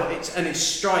stands out, it's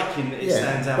striking that it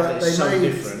stands out that it's so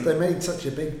different. They made such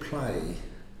a big play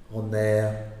on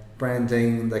their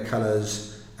branding, their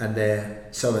colours, and their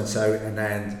so-and-so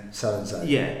and so-and-so.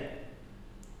 Yeah.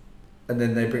 And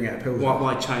then they bring out a Pilsner.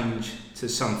 Why change to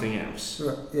something else?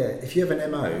 Yeah, if you have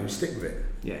an MO, stick with it.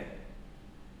 Yeah.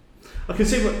 I can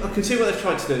see what they've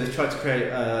tried to do. They've tried to create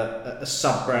a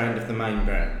sub-brand of the main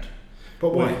brand.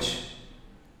 But why? Which,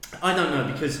 I don't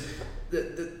know, because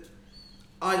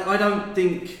I don't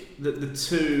think that the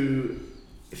two,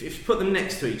 if you put them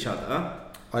next to each other,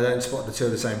 I don't spot the two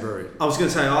of the same brewery. I was going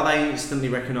to say, are they instantly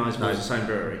recognisable as the same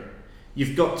brewery?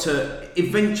 You've got to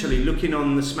eventually, looking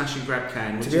on the Smash and Grab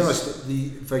can, which to be honest, the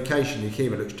Vacation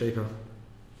Yakima looks cheaper.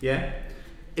 Yeah.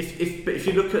 If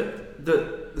you look at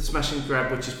the Smash and Grab,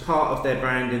 which is part of their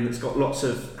branding, that's got lots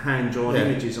of hand-drawn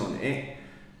images on it,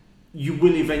 you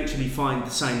will eventually find the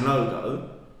same logo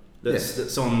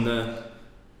that's on the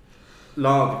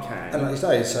lager can. And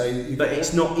like you say, but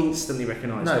it's not instantly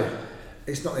recognisable. No,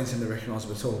 it's not instantly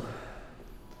recognisable at all.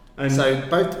 And so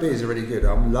both the beers are really good.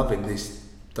 I'm loving this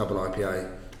double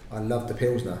IPA. I love the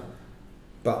Pilsner,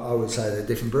 but I would say they're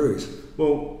different breweries.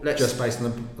 Well, just based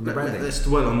on the branding. Let's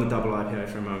dwell on the double IPA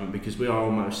for a moment, because we are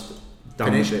almost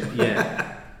done with it.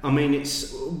 Yeah. I mean,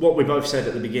 it's what we both said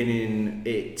at the beginning.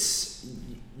 It's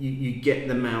you get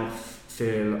the mouth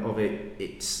feel of it.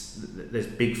 There's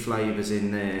big flavours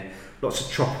in there. Lots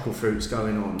of tropical fruits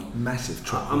going on. Massive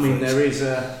tropical. I mean, fruits. there is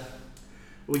a. Are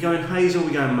we going haze or are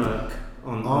we going Merc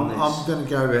on this? I'm going to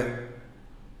go with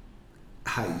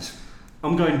haze.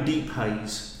 I'm going deep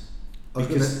haze. I was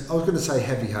going to say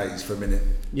heavy haze for a minute.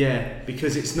 Yeah,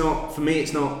 because it's not, for me,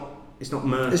 it's not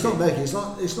murky. It's not murky. It's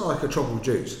not like a tropical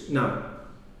juice. No.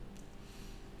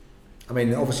 I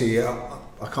mean, obviously,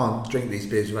 I can't drink these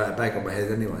beers without a bag on my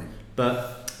head anyway.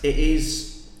 But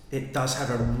it does have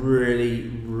a really,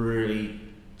 really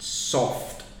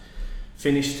soft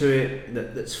finish to it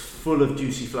that's full of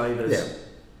juicy flavours. Yeah.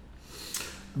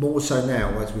 More so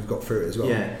now as we've got through it as well.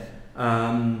 Yeah.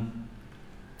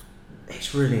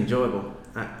 It's really enjoyable,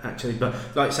 actually. But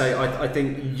like I say, I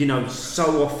think,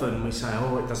 so often we say,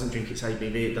 oh, it doesn't drink its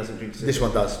ABV, it doesn't drink its... This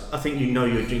one does. I think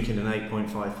you're drinking an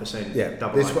 8.5%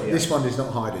 double IPA. This one is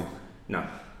not hiding. No.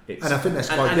 And I think that's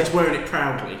quite good. And it's wearing it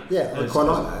proudly. Yeah, I quite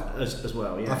like that. As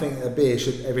well, yeah. I think a beer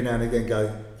should every now and again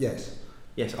go, yes.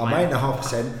 Yes, I'm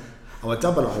 8.5%, I'm a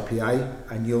double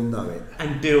IPA, and you'll know it.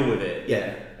 And deal with it,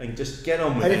 yeah. And just get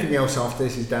on with it. Anything else after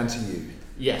this is down to you.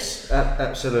 Yes,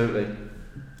 absolutely.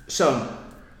 So,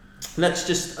 let's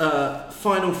just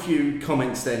final few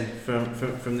comments then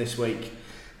from this week.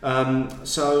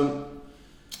 So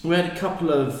we had a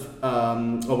couple of,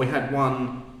 we had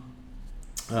one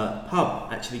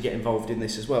pub actually get involved in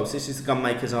this as well. So this is the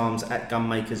Gunmakers Arms at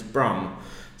Gunmakers Brum.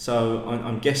 So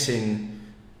I'm guessing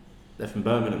they're from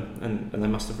Birmingham, and they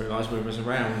must have realised we was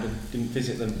around and didn't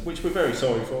visit them, which we're very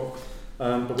sorry for.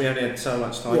 But we only had so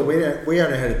much time. Yeah, we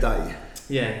only had a day.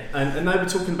 Yeah, and they were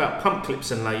talking about pump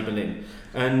clips and labelling.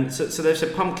 And so they've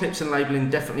said pump clips and labelling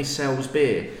definitely sells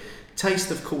beer.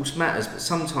 Taste, of course, matters, but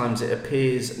sometimes it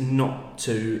appears not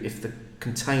to if the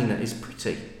container is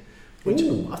pretty. Which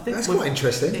Ooh, I think that's quite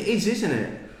interesting. It is, isn't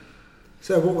it?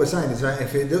 So what we're saying is that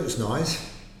if it looks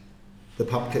nice, the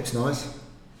pump clip's nice.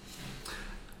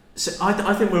 So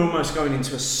I think we're almost going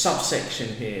into a subsection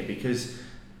here, because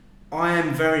I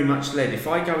am very much led. If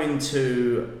I go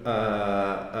into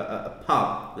a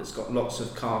pub that's got lots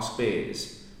of cask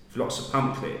beers, with lots of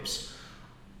pump clips,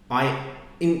 I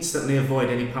instantly avoid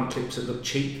any pump clips that look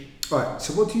cheap. Right,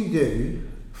 so what do you do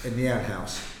in the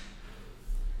outhouse?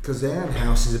 Because the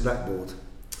outhouse is a blackboard.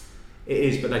 It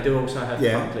is, but they do also have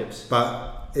pump clips.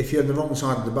 But if you're on the wrong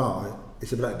side of the bar,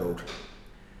 it's a blackboard.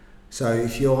 So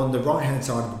if you're on the right hand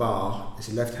side of the bar, it's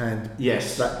a left hand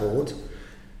blackboard.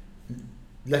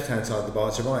 Left hand side of the bar,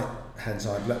 it's a right hand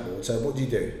side blackboard. So what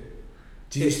do?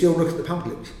 Do you still look at the pump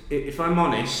clips? If I'm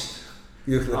honest,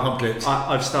 you look at the pump clips.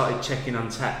 I've started checking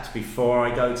Untapped before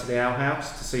I go to the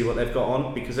outhouse to see what they've got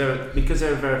on, because they're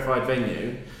a verified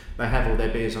venue. They have all their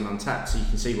beers on Untapped, so you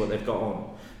can see what they've got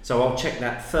on. So I'll check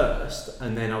that first,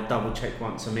 and then I'll double check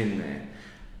once I'm in there.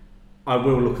 I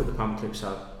will look at the pump clips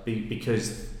up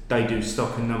because they do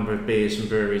stock a number of beers from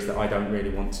breweries that I don't really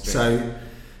want to drink. So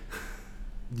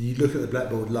you look at the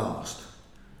blackboard last.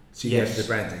 So you go for the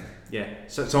branding. Yeah,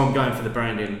 so I'm going for the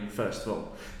branding first of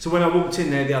all. So when I walked in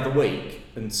there the other week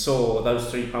and saw those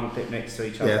three pump clip next to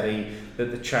each other,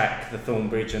 the track, the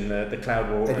Thornbridge and the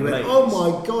Cloudwater, And you went, oh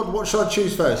my God, what should I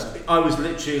choose first? I was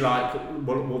literally like,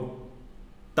 well,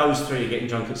 those three are getting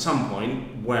drunk at some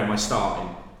point. Where am I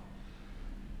starting?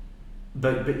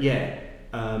 But yeah,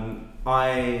 I'm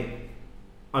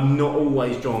not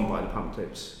always drawn by the pump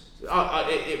clips.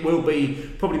 It will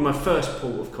be probably my first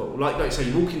port of call. Like I say,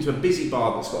 you walk into a busy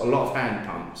bar that's got a lot of hand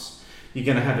pumps, you're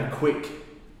going to have a quick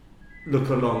look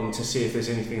along to see if there's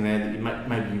anything there that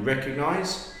maybe you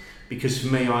recognise. Because for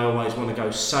me, I always want to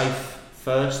go safe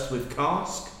first with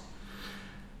cask,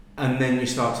 and then you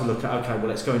start to look at, okay, well,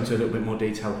 let's go into a little bit more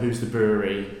detail. Who's the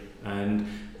brewery? And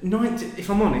if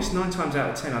I'm honest, 9 times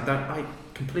out of 10, I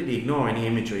completely ignore any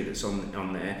imagery that's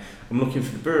on there. I'm looking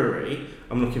for the brewery,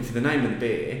 I'm looking for the name of the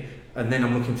beer, and then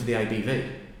I'm looking for the ABV.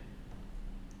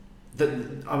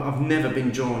 I've never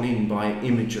been drawn in by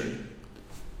imagery.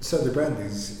 So the branding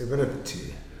is irrelevant to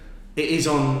you? It is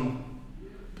on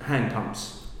hand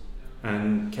pumps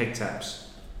and keg taps.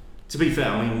 To be fair,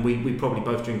 I mean, we probably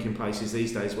both drink in places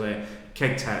these days where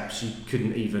keg taps, you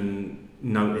couldn't even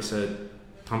notice a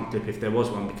pump clip if there was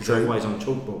one, because they're always on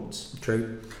chalkboards.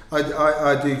 True.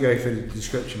 I do go for the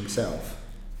description myself.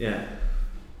 Yeah.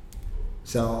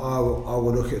 So I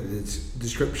will look at the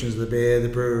descriptions of the beer, the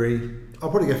brewery. I'll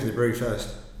probably go for the brewery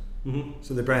first. Mm-hmm.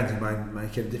 So the branding won't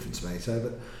make any difference to me. So,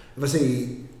 but if I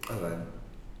see, I don't know,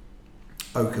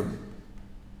 Oakham,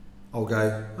 I'll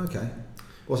go, okay.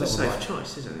 What's It's a that one safe like?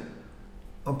 choice, isn't it?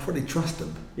 I'll probably trust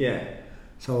them. Yeah.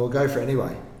 So I'll go for it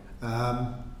anyway.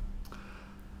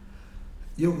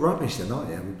 You're rubbish then, aren't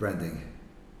you, with branding?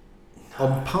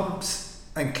 On pumps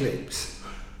and clips.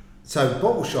 So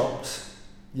bottle shops,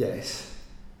 yes.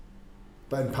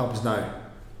 But in pubs, no.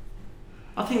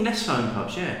 I think less so in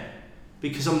pubs, yeah.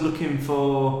 Because I'm looking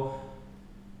for...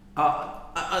 and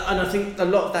I think a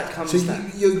lot of that comes... So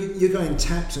down... you're going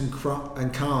taps and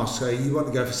casks, so you want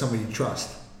to go for somebody you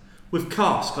trust? With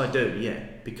cask, I do, yeah.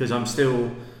 Because I'm still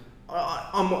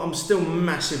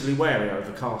massively wary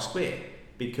over cask beer.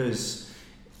 Because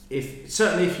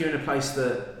certainly if you're in a place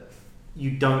that you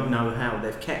don't know how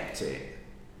they've kept it,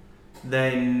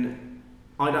 then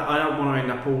I don't want to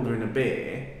end up ordering a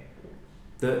beer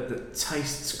that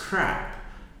tastes crap,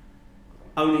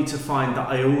 only to find that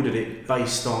I ordered it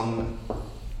based on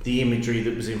the imagery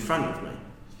that was in front of me.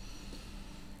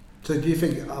 So do you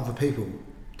think other people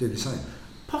do the same?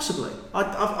 Possibly.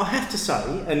 I have to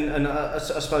say, and I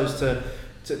suppose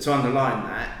to underline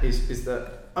that is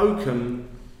that Oakham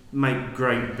make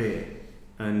great beer,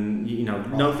 and you know,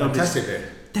 fantastic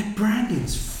beer. Their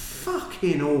branding's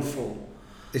fucking awful.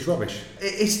 It's rubbish.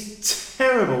 It's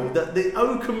terrible. That the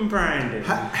Oakham branding.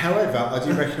 However, I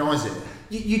do recognise it.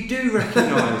 You do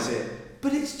recognise it,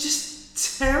 but it's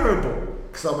just terrible.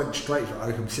 Because I went straight for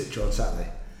Oakham Citra on Saturday.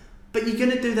 But you're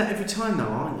going to do that every time, though,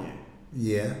 aren't you?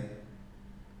 Yeah.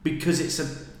 Because it's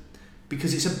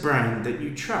a brand that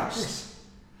you trust. Yes.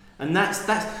 And that's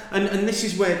and this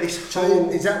is where this So whole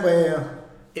is that where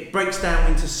it breaks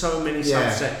down into so many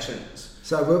subsections.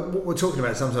 So what we're talking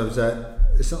about sometimes that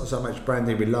it's not so much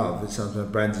branding we love, it's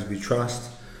sometimes brands we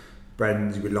trust,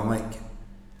 brands we like.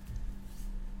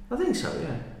 I think so,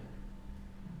 yeah.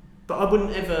 But I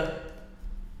wouldn't ever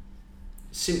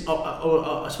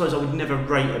or I suppose I would never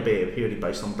rate a beer purely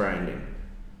based on branding.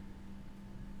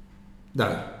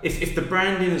 No. If the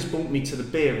branding has brought me to the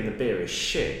beer and the beer is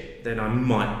shit, then I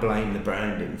might blame the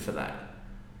branding for that.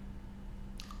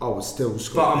 I would still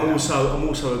But I'm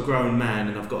also a grown man,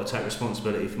 and I've got to take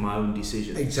responsibility for my own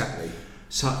decisions. Exactly.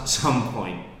 So at some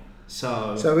point.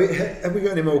 So have we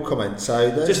got any more comments?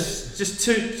 So just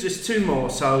two more.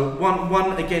 So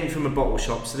one again from a bottle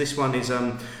shop. So this one is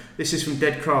from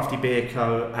Dead Crafty Beer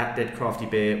Co. at Dead Crafty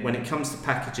Beer. When it comes to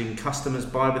packaging, customers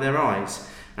buy with their eyes.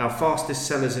 Our fastest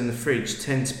sellers in the fridge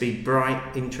tend to be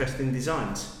bright, interesting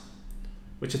designs,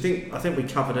 which I think we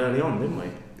covered early on, didn't we?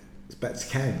 It's back to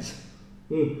cans.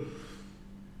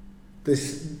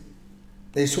 He's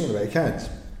talking about cans,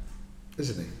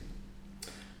 isn't he?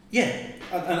 Yeah,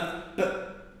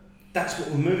 but that's what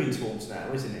we're moving towards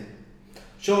now, isn't it?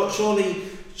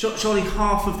 Surely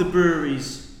half of the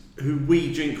breweries who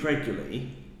we drink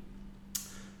regularly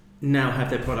now have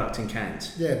their product in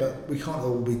cans. Yeah, but we can't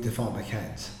all be defined by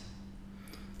cans.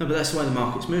 No, but that's the way the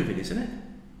market's moving, isn't it?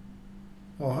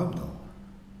 Oh, I hope not.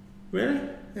 Really?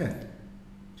 Yeah. Do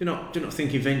you not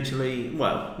think eventually?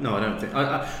 Well, no, I don't think.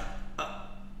 I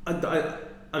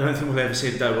don't think we'll ever see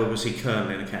a day where we'll see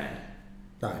Kernel in a can.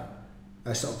 No,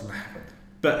 that's not going to happen.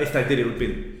 But if they did, it would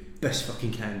be best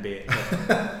fucking canned beer.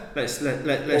 let's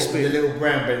be the little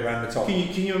brown bit around the top.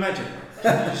 Can you imagine?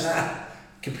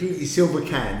 Completely silver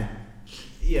can,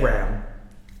 Yeah. brown.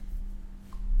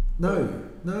 No.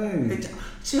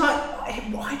 See,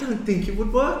 I don't think it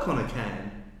would work on a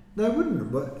can. No, it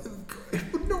wouldn't. But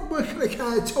it would not work in a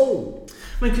can at all.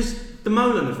 I mean, because the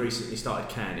Molen have recently started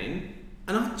canning,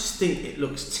 and I just think it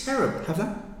looks terrible. Have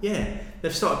they? Yeah,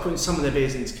 they've started putting some of their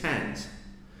beers into cans,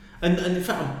 and in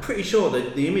fact, I'm pretty sure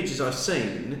that the images I've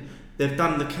seen, they've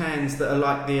done the cans that are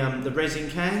like the resin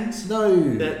cans.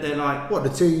 No. They're like What, the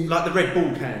two? like the Red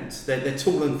Bull cans. They're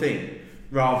tall and thin,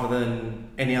 rather than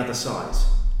any other size.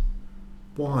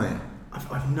 Why?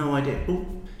 I've no idea. Well,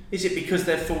 is it because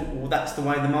they've thought, well, that's the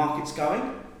way the market's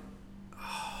going?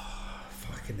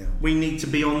 Fucking hell. We need to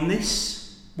be on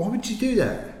this. Why would you do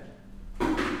that?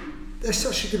 They're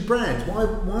such a good brand.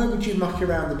 Why would you muck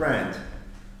around the brand?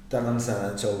 Don't understand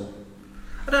that at all.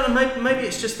 I don't know. Maybe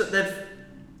it's just that they've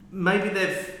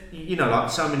you know, like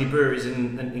so many breweries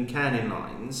in canning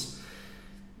lines,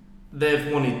 they've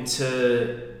wanted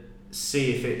to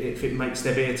see if it makes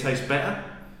their beer taste better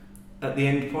at the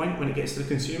end point when it gets to the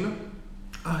consumer.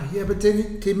 Oh yeah, but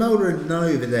Demolen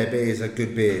know that their beers are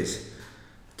good beers.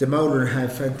 Demolen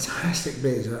have fantastic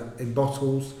beers in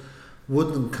bottles,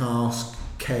 wooden cask,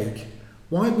 keg.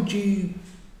 Why would you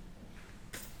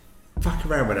fuck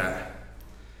around with that?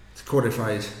 It's a quarter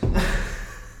phrase.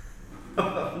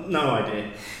 No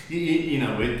idea. You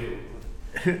know,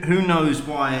 who knows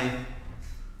why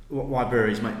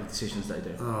breweries make the decisions they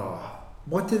do. Oh,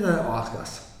 why didn't they ask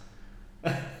us?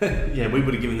 Yeah, we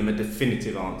would have given them a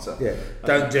definitive answer. Yeah,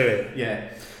 don't do it. Yeah.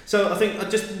 So I think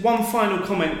just one final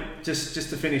comment, just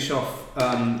to finish off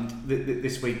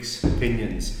this week's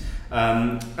opinions,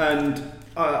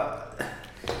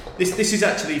 this is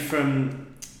actually from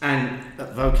Ant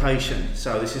at Vocation.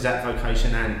 So this is at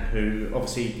Vocation Ant, who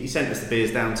obviously he sent us the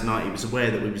beers down tonight. He was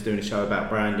aware that we was doing a show about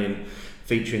branding,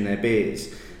 featuring their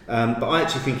beers. But I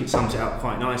actually think it sums it up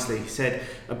quite nicely. He said,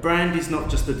 "A brand is not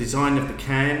just the design of the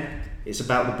can, it's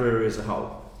about the brewery as a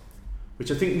whole,"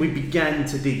 which I think we began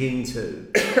to dig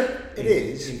into. It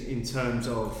is in terms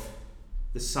of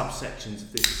the subsections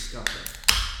of this discussion.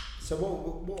 So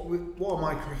what am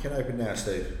I cracking open now,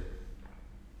 Steve?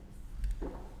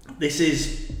 This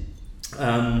is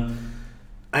a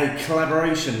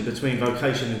collaboration between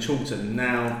Vocation and Chorlton.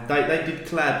 Now they did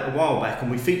collab a while back,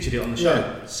 and we featured it on the show.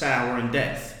 Yeah. Sour and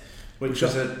Death, which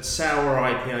was a sour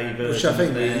IPA version. Which I think,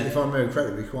 of their if I remember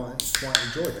correctly, we quite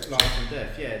enjoyed it. Life and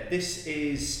Death. Yeah,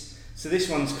 this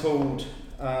one's called.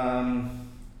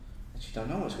 Actually, don't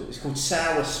know what it's called. It's called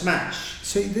Sour Smash.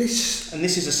 See this, And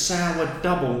this is a sour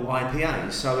double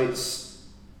IPA, so it's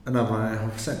another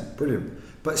 1.5%, brilliant.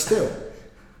 But still,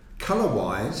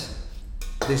 colour-wise,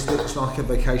 this looks like a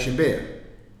Vacation beer.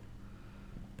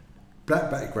 Black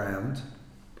background,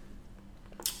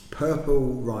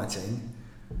 purple writing,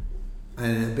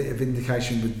 and a bit of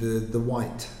indication with the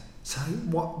white. So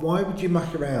why would you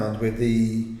muck around with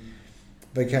the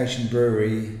Vacation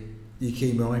Brewery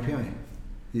Yakima IPA?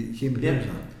 Yakima Yeah. Beer?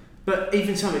 but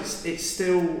even so, it's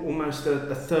still almost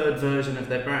a third version of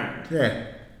their brand. Yeah.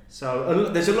 So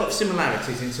there's a lot of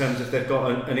similarities in terms of they've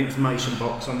got an information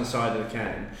box on the side of the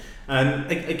can.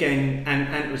 Again,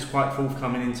 Ant was quite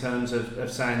forthcoming in terms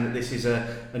of saying that this is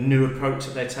a new approach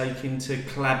that they're taking to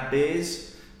collab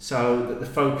beers. So that the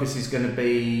focus is going to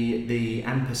be the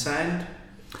ampersand.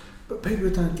 But people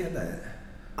don't get that.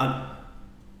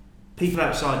 People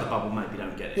outside the bubble maybe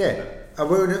don't get it. Yeah.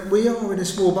 We are in a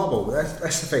small bubble.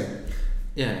 That's the thing.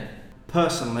 Yeah.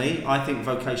 Personally, I think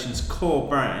Vocation's core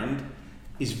brand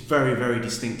is very, very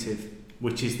distinctive,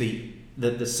 which is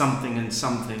the something and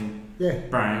something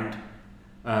brand,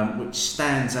 which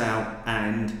stands out,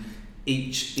 and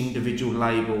each individual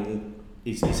label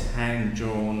is hand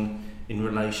drawn in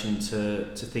relation to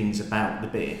things about the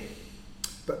beer.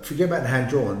 But forget about the hand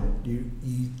drawn.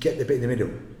 You get the bit in the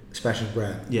middle, smash and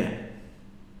grab. Yeah.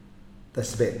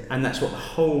 That's the bit. And that's what the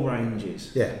whole range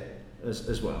is. Yeah.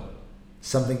 As well.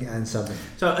 Something and something.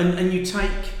 So and you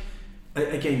take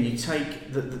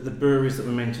the breweries that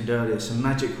we mentioned earlier. So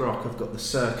Magic Rock have got the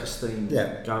circus theme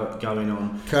going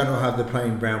on. Colonel have the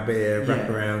plain brown beer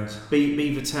wraparound.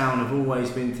 Beaver Town have always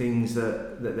been things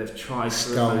that they've tried to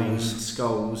remain.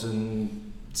 Skulls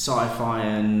and Sci-Fi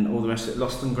and all the rest of it.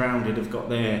 Lost and Grounded have got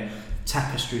their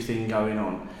tapestry thing going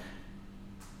on.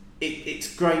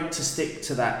 It's great to stick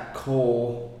to that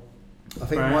core. I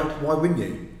think why wouldn't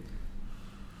you?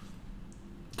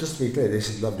 Just to be clear, this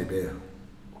is lovely beer.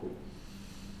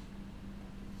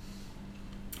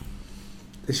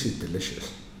 This is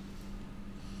delicious.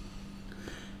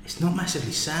 It's not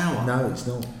massively sour. No, it's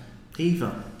not.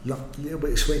 either. A little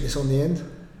bit of sweetness on the end.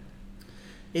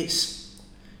 It's,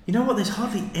 you know what? There's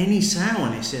hardly any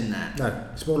sourness in that. No,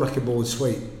 it's more like a boiled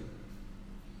sweet.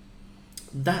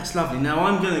 That's lovely. Now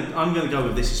I'm gonna go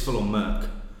with this is full on Merc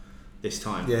this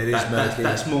time. Yeah, it is murky.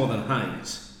 That's more than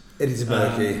Haze. It is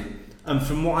murky. And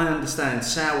from what I understand,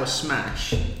 Sour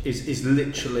Smash is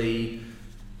literally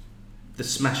the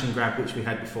smash and grab which we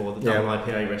had before, the double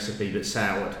IPA recipe, but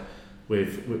soured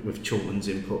with Chiltern's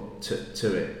input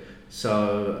to it.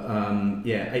 So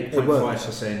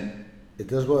 8.5%. It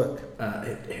does work.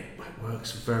 It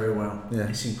works very well. Yeah.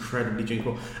 It's incredibly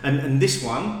drinkable. And this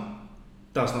one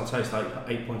does not taste like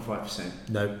 8.5%.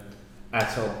 No.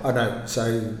 At all. I know.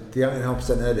 So the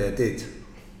 8.5% earlier did.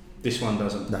 This one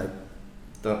doesn't. No.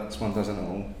 This one doesn't at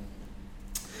all.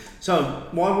 So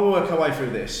while we work our way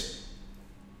through this,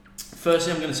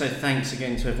 firstly I'm going to say thanks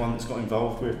again to everyone that's got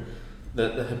involved with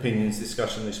the opinions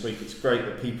discussion this week. It's great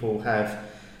that people have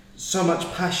so much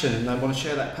passion and they want to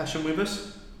share that passion with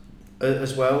us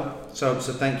as well. So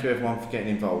thank you everyone for getting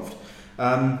involved.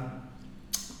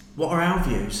 What are our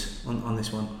views on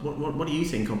this one? What do you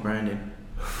think on branding?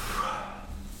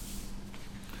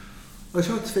 I was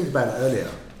trying to think about it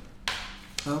earlier.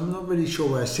 I'm not really sure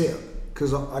where I sit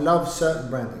because I love certain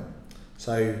branding.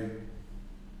 So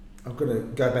I'm going to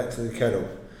go back to the Kennel.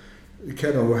 The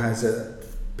Kennel has a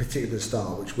particular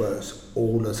style which works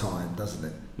all the time, doesn't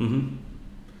it? Mm-hmm.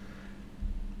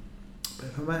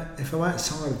 But if I'm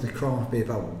outside of the craft beer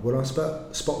bubble, will I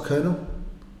spot Colonel?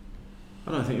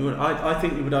 I don't think you would. I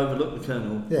think you would overlook the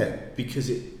Colonel. Yeah. Because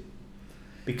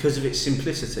of its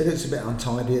simplicity. It looks a bit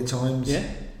untidy at times. Yeah.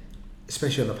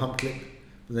 Especially on a pump clip.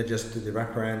 They just did the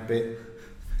wraparound bit.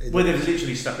 Well, they've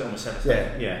literally stuck it on the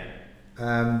cellophane. Yeah.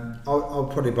 I'll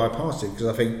probably bypass it because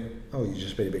I think, you've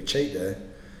just been a bit cheap there.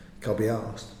 Can't be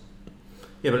asked.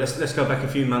 Yeah, but let's go back a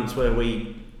few months where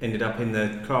we ended up in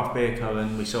the craft beer co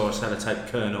and we saw a sellotape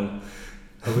Colonel.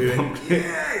 And we went,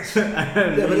 yes!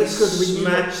 And but that's because we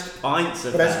smashed pints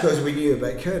of But that's because we knew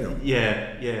about Colonel.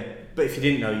 Yeah. But if you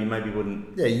didn't know, you maybe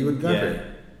wouldn't. Yeah, you wouldn't go for it.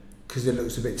 Because it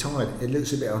looks a bit tidy. It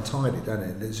looks a bit untidy, doesn't it?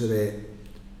 It looks a bit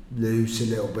loose, a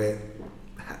little bit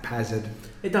haphazard.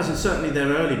 It doesn't. Certainly their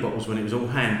early bottles, when it was all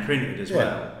hand printed as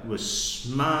well, was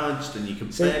smudged and you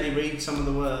could barely read some of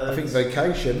the words. I think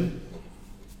Vocation,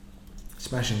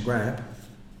 Smash and Grab,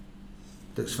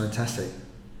 looks fantastic.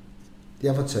 The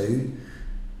other two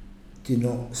did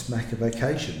not smack a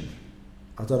Vocation.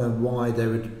 I don't know why they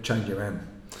would change it around.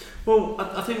 Well,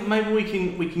 I think maybe we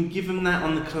can give them that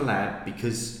on the collab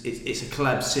because it's a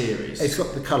collab series. It's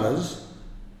got the colours.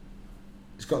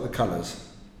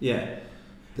 Yeah.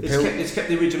 It's kept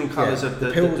the original colours of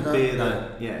the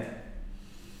beer. Yeah.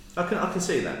 I can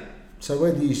see that. So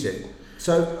where do you sit?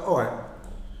 So all right,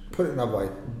 put it another way.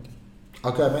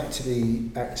 I'll go back to the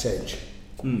Axe Edge.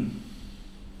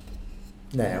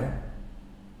 Now,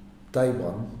 day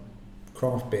one,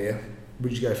 craft beer.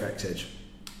 Would you go for Axe Edge?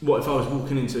 What if I was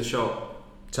walking into a shop?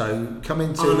 So come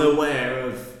into unaware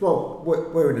of. Well,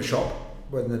 we're in a shop.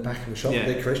 We're in the back of the shop. Yeah.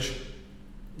 Licorice.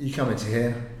 You come into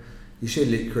here. You see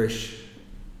Licorice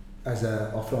as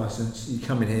a off license. You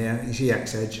come in here. You see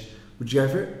Axe Edge. Would you go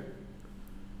for it?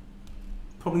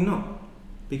 Probably not,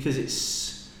 because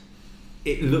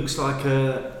it looks like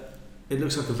a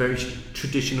very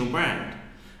traditional brand,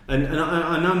 and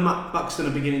I know Buxton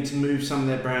are beginning to move some of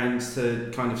their brands to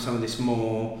kind of some of this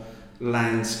more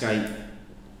landscape,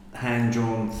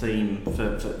 hand-drawn theme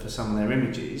for some of their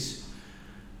images,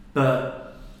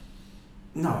 but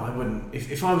no, I wouldn't.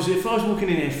 If I was walking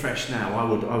in here fresh now,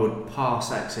 I would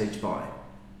pass Axe Edge by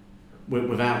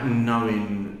without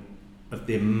knowing of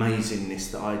the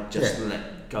amazingness that I just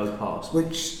let go past.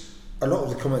 Which a lot of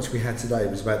the comments we had today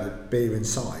was about the beer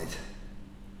inside,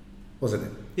 wasn't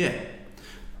it? Yeah,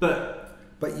 but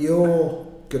you're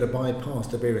going to bypass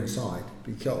the beer inside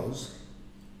because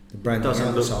the brand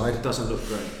outside doesn't look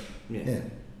great. Yeah.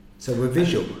 So we're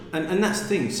visual, and that's the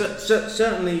thing. So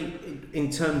certainly in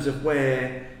terms of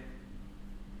where,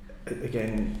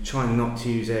 again, trying not to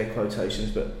use air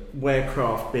quotations, but where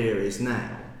craft beer is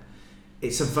now,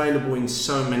 it's available in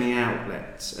so many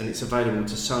outlets and it's available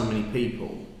to so many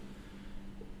people.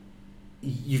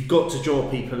 You've got to draw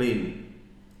people in.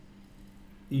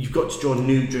 You've got to draw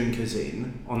new drinkers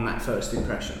in on that first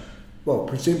impression. Well,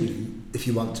 presumably, if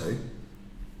you want to,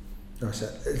 let's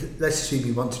assume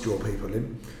you want to draw people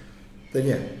in, then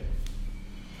yeah.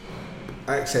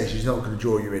 Axe Edge is not going to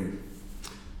draw you in.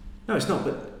 No, it's not.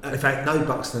 But in fact, no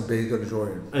Buxton beer is going to draw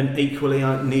you in. And equally,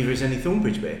 neither is any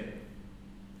Thornbridge beer.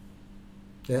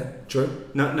 Yeah, true.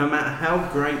 No matter how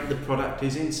great the product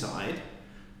is inside,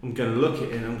 I'm going to look at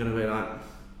it and I'm going to be like,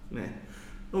 meh.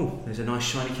 oh, there's a nice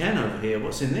shiny can over here.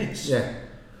 What's in this? Yeah.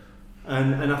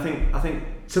 And I think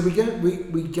So we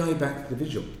go back to the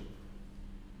visual.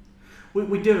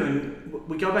 we do, and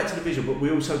we go back to the visual, but we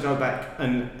also go back,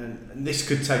 and this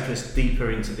could take us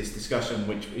deeper into this discussion,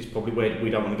 which is probably where we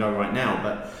don't want to go right now,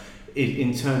 but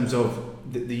in terms of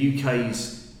the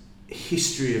UK's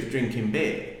history of drinking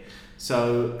beer.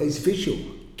 So It's visual.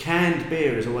 canned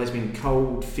beer has always been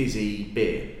cold, fizzy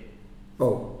beer.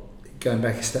 Well, going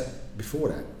back a step before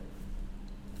that.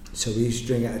 So we used to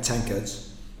drink out of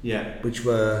tankards, Yeah. which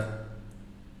were,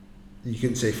 you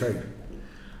couldn't see through.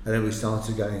 And then we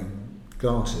started going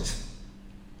glasses.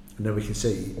 And then we can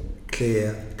see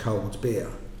clear, cold beer.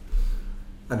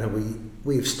 And then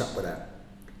we've stuck with that.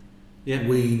 Yeah.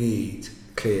 We need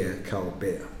clear, cold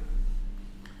beer.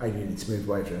 And you need to move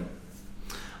away from it.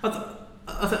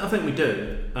 I think we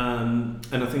do, and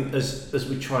I think as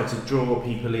we try to draw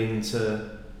people into,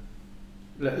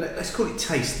 let's call it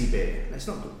tasty beer. Let's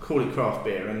not call it craft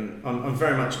beer. And I'm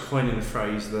very much coining a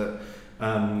phrase that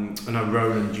I know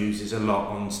Roland uses a lot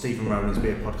on Stephen Rowland's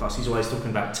beer podcast. He's always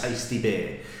talking about tasty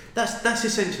beer. That's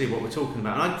essentially what we're talking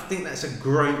about, and I think that's a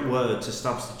great word to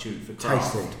substitute for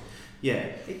craft. Tasty. Yeah,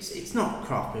 it's not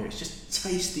craft beer. It's just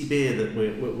tasty beer that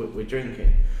we're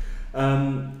drinking.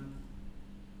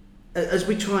 As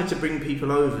we try to bring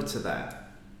people over to that,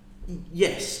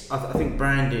 yes, I think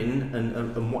branding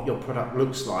and what your product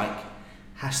looks like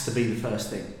has to be the first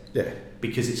thing, Yeah.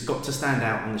 because it's got to stand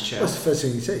out on the shelf, That's the first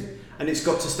thing you see. and it's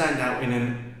got to stand out in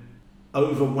an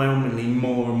overwhelmingly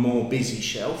more and more busy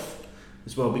shelf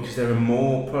as well, because there are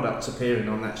more products appearing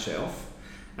on that shelf,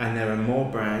 and there are more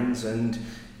brands, and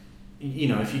you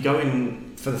know, if you go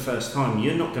in for the first time,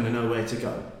 you're not going to know where to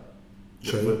go.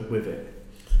 True. With it.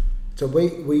 So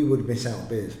we would miss out on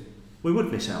beers We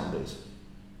would miss out on beers.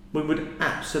 We would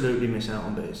absolutely miss out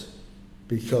on beers.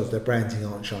 because their branding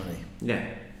aren't shiny. Yeah.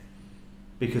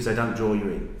 Because they don't draw you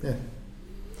in. Yeah.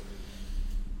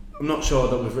 I'm not sure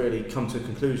that we've really come to a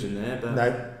conclusion there, but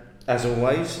No. as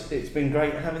always, it's been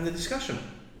great having the discussion.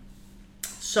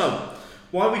 So,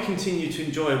 while we continue to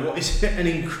enjoy what is an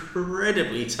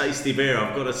incredibly tasty beer,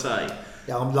 I've got to say,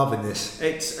 Yeah, I'm loving this.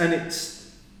 it's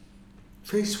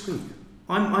Very sweet.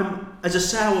 I'm as a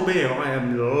sour beer, I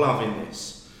am loving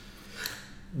this.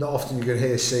 Not often you're going to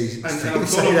hear And I've Steve got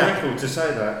say on that. record to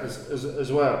say that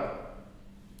as well.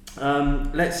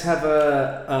 Let's have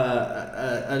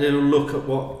a little look at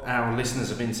what our listeners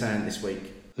have been saying this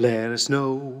week. Let us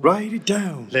know, write it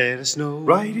down. Let us know,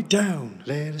 write it down.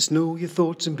 Let us know your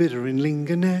thoughts and bitter and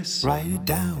lingerness. Write it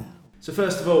down. So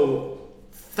first of all,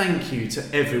 thank you to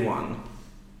everyone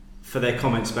for their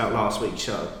comments about last week's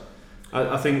show.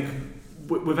 I think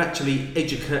we've actually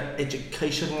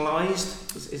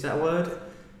educationalised, is that a word?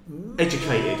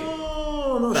 Educated.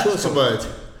 Oh, I'm not That's sure it's a word,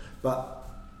 but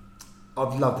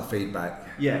I've loved the feedback.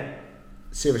 Yeah,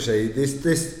 Seriously,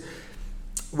 this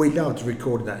we loved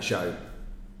recording that show.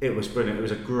 it was brilliant. It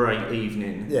was a great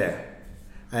evening. Yeah,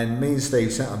 and me and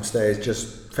Steve sat upstairs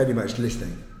just fairly much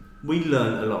listening. We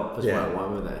learned a lot as Yeah. well while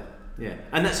we were there. Yeah,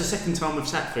 and that's the second time we've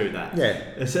sat through that. Yeah.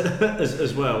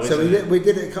 as well. So isn't it? we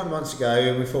did it a couple of months ago,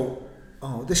 and we thought,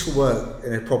 oh, this will work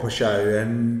in a proper show,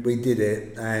 and we did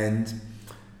it, and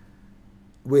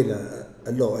we learned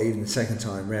a lot even the second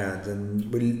time round,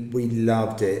 and we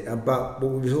loved it. But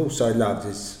what we also loved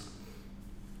is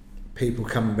people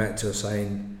coming back to us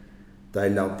saying they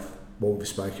love what we've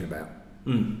spoken about.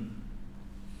 Mm.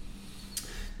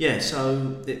 Yeah,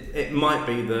 so it might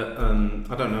be that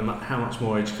I don't know how much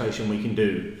more education we can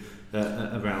do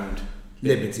around.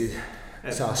 Limited,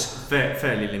 it's us.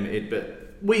 Fairly limited,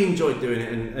 but we enjoyed doing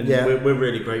it, and Yeah. we're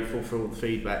really grateful for all the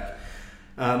feedback.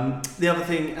 The other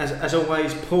thing, as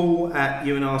always, Paul at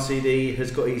UNRCD has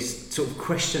got his sort of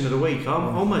question of the week. I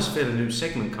almost feel a new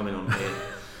segment coming on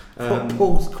here.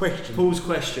 Paul's question. Paul's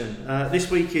question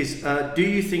this week is: do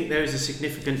you think there is a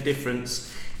significant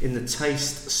difference in the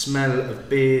taste, smell of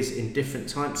beers in different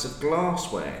types of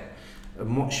glassware?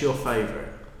 And what's your favourite?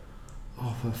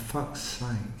 Oh, for fuck's sake.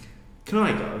 Can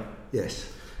I go?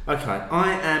 Yes. Okay,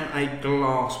 I am a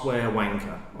glassware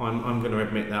wanker. I'm going to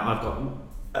admit that. I've got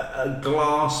a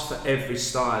glass for every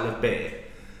style of beer.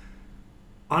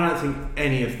 I don't think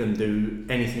any of them do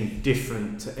anything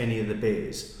different to any of the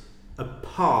beers,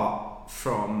 apart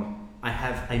from I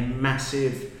have a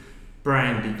massive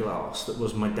brandy glass that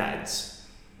was my dad's,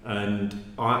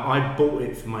 and I bought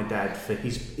it for my dad for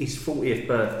his 40th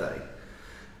birthday.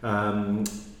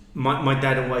 My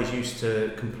dad always used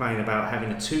to complain about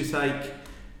having a toothache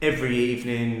every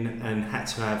evening and had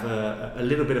to have a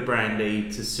little bit of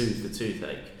brandy to soothe the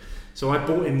toothache. So I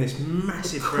bought him this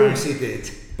massive Of course he did.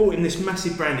 bought him this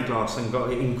massive brandy glass and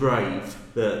got it engraved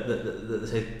that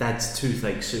said Dad's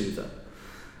Toothache Soother.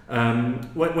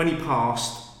 When he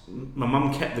passed, my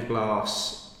mum kept the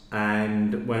glass,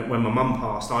 and when my mum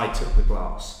passed, I took the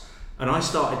glass and I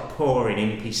started pouring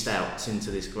Impey Stouts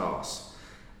into this glass,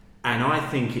 and I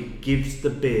think it gives the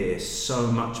beer so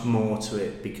much more to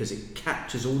it because it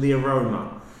captures all the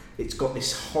aroma. It's got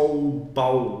this whole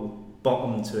bowl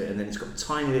bottom to it, and then it's got a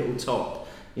tiny little top,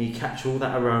 and you capture all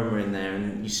that aroma in there,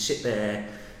 and you sit there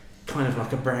kind of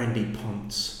like a brandy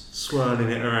ponce,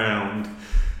 swirling it around.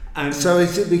 And So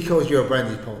is it because you're a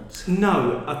brandy ponce?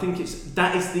 no, I think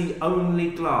that is the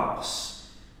only glass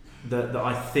that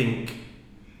I think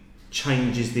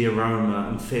changes the aroma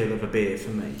and feel of a beer for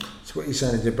me. So what you're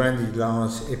saying is a brandy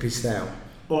glass, Impey Stout.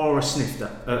 Or a snifter,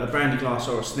 a brandy glass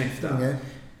or a snifter. Yeah.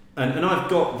 And I've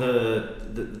got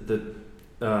the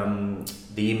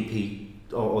Impey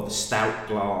or the stout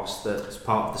glass that's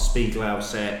part of the Spiegelau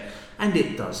set, and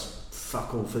it does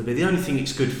fuck all for the beer. The only thing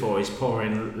it's good for is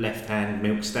pouring left-hand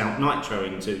milk stout nitro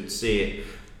into to see it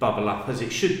bubble up as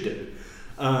it should do.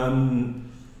 And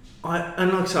like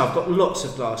I say, I've got lots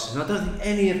of glasses, and I don't think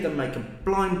any of them make a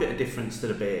blind bit of difference to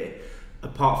the beer,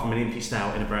 apart from an Impey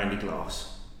Stout in a brandy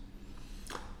glass.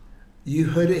 You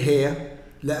heard it here.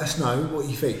 Let us know what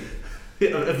you think.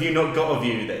 Have you not got a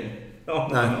view then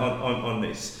on, No. on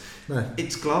this? No.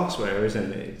 It's glassware,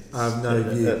 isn't it? I have no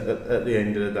view. At the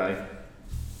end of the day.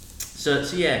 So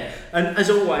yeah, and as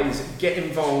always, get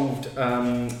involved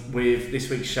with this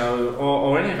week's show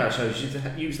or any of our shows.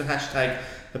 Use the hashtag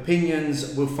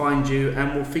opinions. We'll find you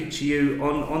and we'll feature you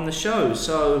on the show.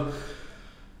 So,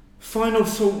 final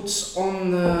thoughts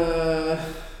on the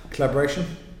Collaboration?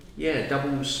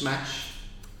 double smash,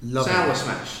 Loving sour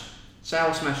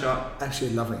it. smash up.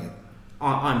 Absolutely loving it.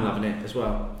 I'm loving it as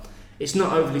well. It's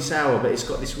not overly sour, but it's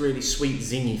got this really sweet,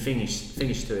 zingy finish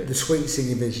to The it. sweet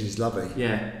singing vision is lovely.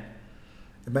 Yeah,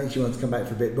 It makes you want to come back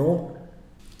for a bit more.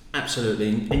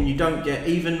 absolutely. And you don't get,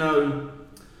 even though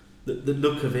the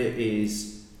look of it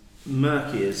is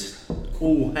murky as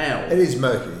all hell, It is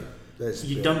murky.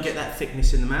 you don't get that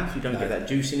thickness in the mouth. You don't No. get that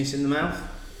juiciness in the mouth.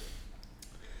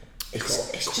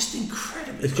 It's It's just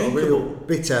incredibly It's got a drinkable. real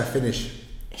bitter finish.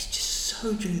 It's just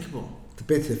so drinkable. The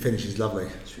bitter finish is lovely.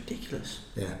 It's ridiculous.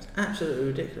 Yeah. Absolutely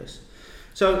ridiculous.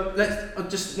 So I'll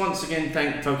just once again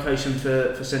thank Vocation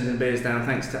for sending the beers down.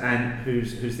 Thanks to Ant,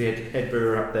 who's the head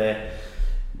brewer up there.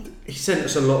 He sent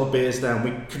us a lot of beers down.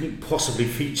 We couldn't possibly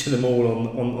feature them all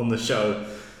on the show.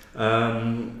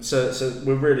 So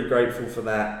we're really grateful for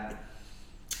that.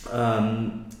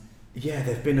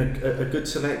 They've been a good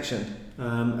selection.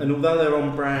 And although they're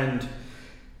on brand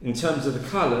in terms of the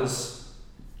colours,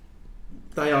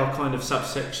 they are kind of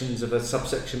subsections of a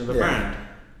subsection of a Yeah. brand.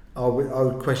 I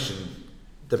would question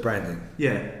the branding.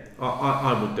 Yeah,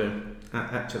 I would do,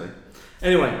 actually.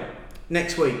 Anyway,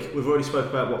 next week, we've already spoke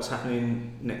about what's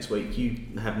happening next week. You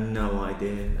have no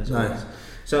idea, as No. always.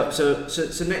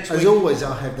 So next As week... always,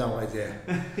 I have no idea.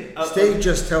 Steve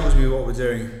just tells me what we're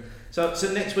doing. So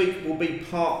next week will be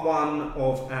part 1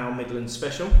 of our Midlands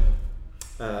special.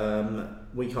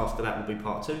 Week after that will be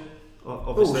part 2. Oh,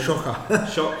 Obviously. shocker.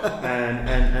 Shock,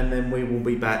 and then we will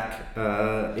be back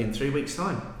in 3 weeks'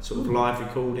 time, sort of live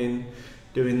recording,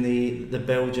 doing the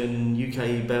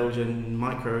UK-Belgian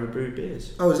micro brewed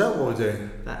beers. Oh, is that what we're doing?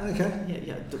 That, Okay.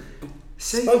 Yeah.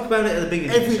 See, Spoke about it at the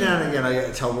beginning. every now and again I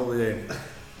get told what we're doing.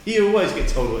 You always get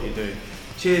told what you're doing.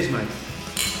 Cheers, mate.